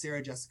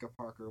Sarah Jessica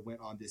Parker went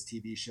on this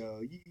TV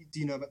show. Do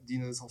you know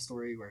this whole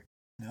story where?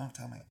 No,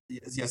 tell me.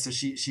 Yeah, so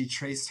she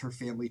traced her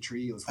family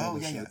tree. It was one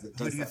of the shows that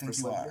does that for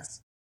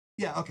celebrities.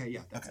 Yeah, okay,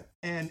 yeah, that's it.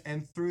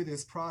 And through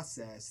this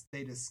process,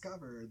 they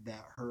discovered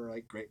that her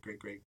like great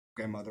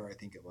grandmother, I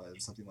think it was, or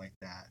something like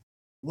that,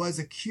 was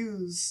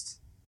accused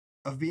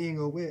of being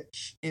a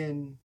witch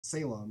in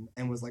Salem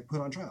and was like put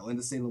on trial in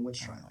the Salem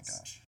witch trials. Oh my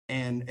gosh.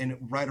 And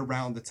right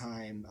around the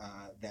time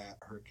that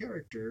her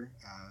character,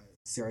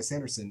 Sarah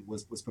Sanderson,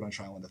 was put on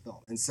trial in the film.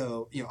 And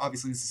so,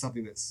 obviously this is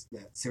something that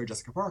Sarah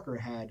Jessica Parker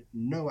had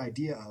no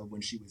idea of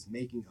when she was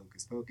making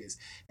Hocus Pocus,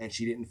 and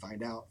she didn't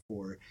find out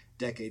for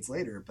decades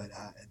later. But,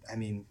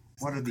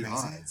 what are the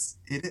odds?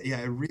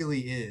 It really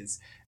is.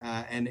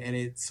 And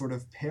it sort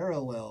of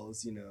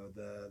parallels,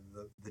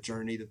 the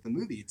journey that the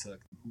movie took.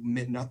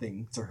 Meant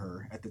nothing to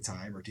her at the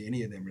time, or to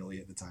any of them really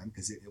at the time,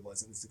 because it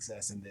wasn't a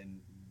success, and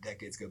then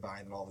decades go by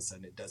and then all of a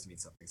sudden it does mean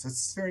something. So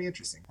it's very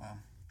interesting. Wow.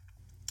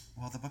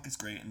 Well, the book is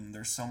great, and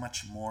there's so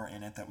much more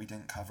in it that we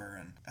didn't cover,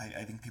 and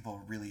I think people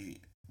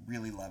really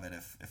love it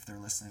if they're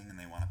listening and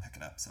they want to pick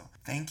it up. So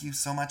thank you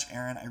so much,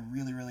 Aaron. I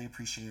really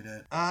appreciate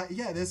it.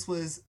 Yeah, this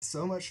was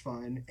so much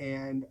fun,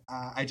 and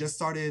I just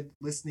started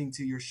listening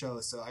to your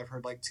show, so I've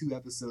heard like 2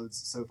 episodes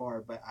so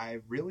far, but I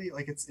really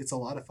like it's a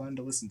lot of fun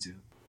to listen to.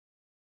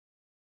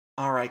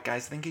 All right,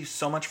 guys, thank you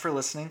so much for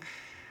listening.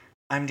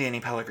 I'm Danny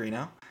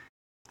Pellegrino.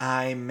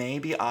 I may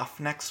be off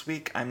next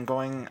week. I'm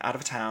going out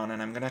of town,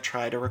 and I'm going to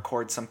try to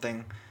record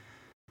something,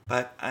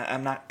 but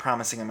I'm not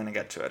promising I'm going to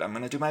get to it. I'm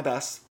going to do my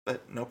best,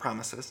 but no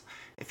promises.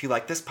 If you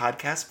like this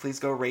podcast, please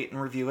go rate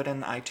and review it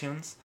in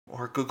iTunes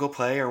or Google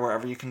Play or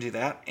wherever you can do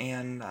that,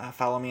 and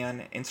follow me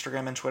on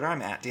Instagram and Twitter.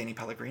 I'm at Danny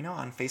Pellegrino.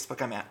 On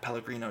Facebook, I'm at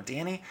Pellegrino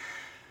Danny.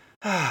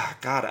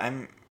 God,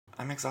 I'm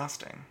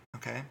exhausting,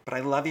 okay? But I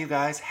love you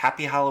guys.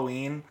 Happy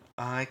Halloween.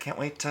 I can't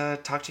wait to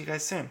talk to you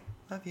guys soon.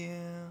 Love you.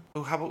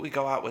 Oh, how about we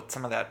go out with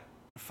some of that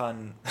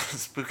fun,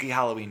 spooky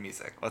Halloween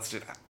music? Let's do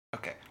that.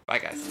 Okay, bye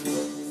guys.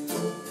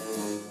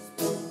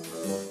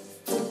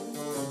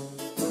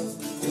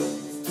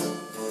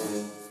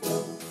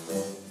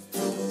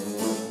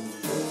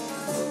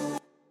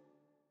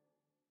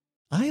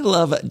 I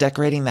love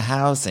decorating the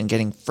house and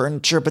getting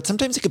furniture, but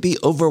sometimes it could be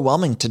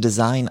overwhelming to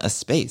design a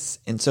space.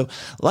 And so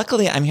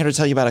luckily, I'm here to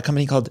tell you about a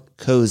company called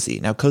Cozy.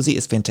 Now, Cozy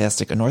is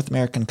fantastic, a North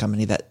American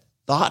company that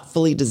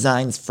thoughtfully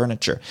designs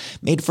furniture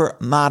made for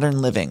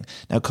modern living.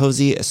 Now,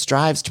 Cozy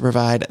strives to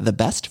provide the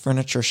best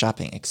furniture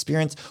shopping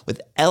experience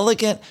with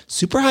elegant,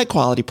 super high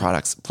quality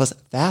products, plus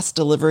fast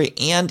delivery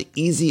and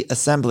easy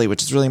assembly,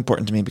 which is really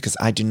important to me because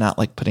I do not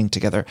like putting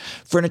together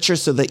furniture.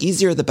 So the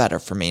easier, the better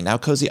for me. Now,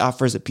 Cozy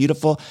offers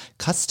beautiful,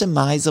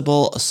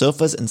 customizable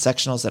sofas and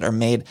sectionals that are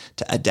made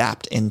to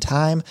adapt in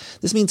time.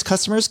 This means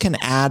customers can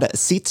add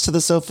seats to the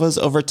sofas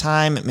over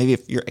time. Maybe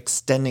if you're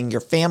extending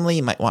your family,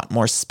 you might want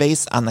more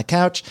space on the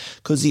couch.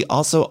 Cozy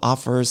also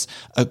offers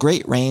a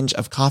great range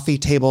of coffee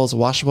tables,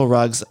 washable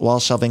rugs, wall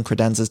shelving,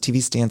 credenzas,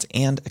 TV stands,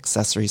 and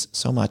accessories.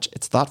 So much.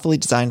 It's thoughtfully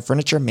designed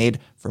furniture made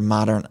for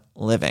modern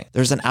living.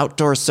 There's an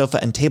outdoor sofa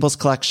and tables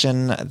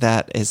collection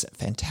that is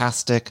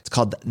fantastic. It's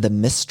called the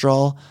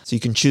Mistral. So you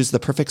can choose the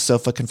perfect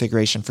sofa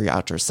configuration for your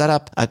outdoor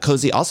setup.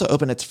 Cozy also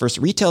opened its first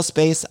retail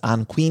space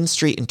on Queen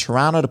Street in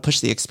Toronto to push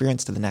the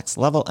experience to the next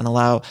level and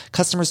allow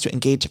customers to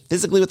engage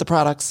physically with the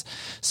products.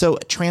 So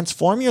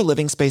transform your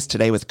living space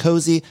today with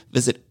Cozy.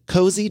 Visit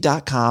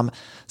cozy.com,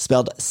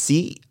 spelled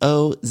Cozey,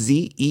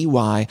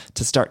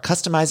 to start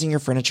customizing your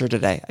furniture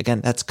today.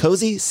 Again, that's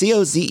cozy,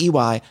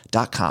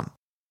 COZEY.com.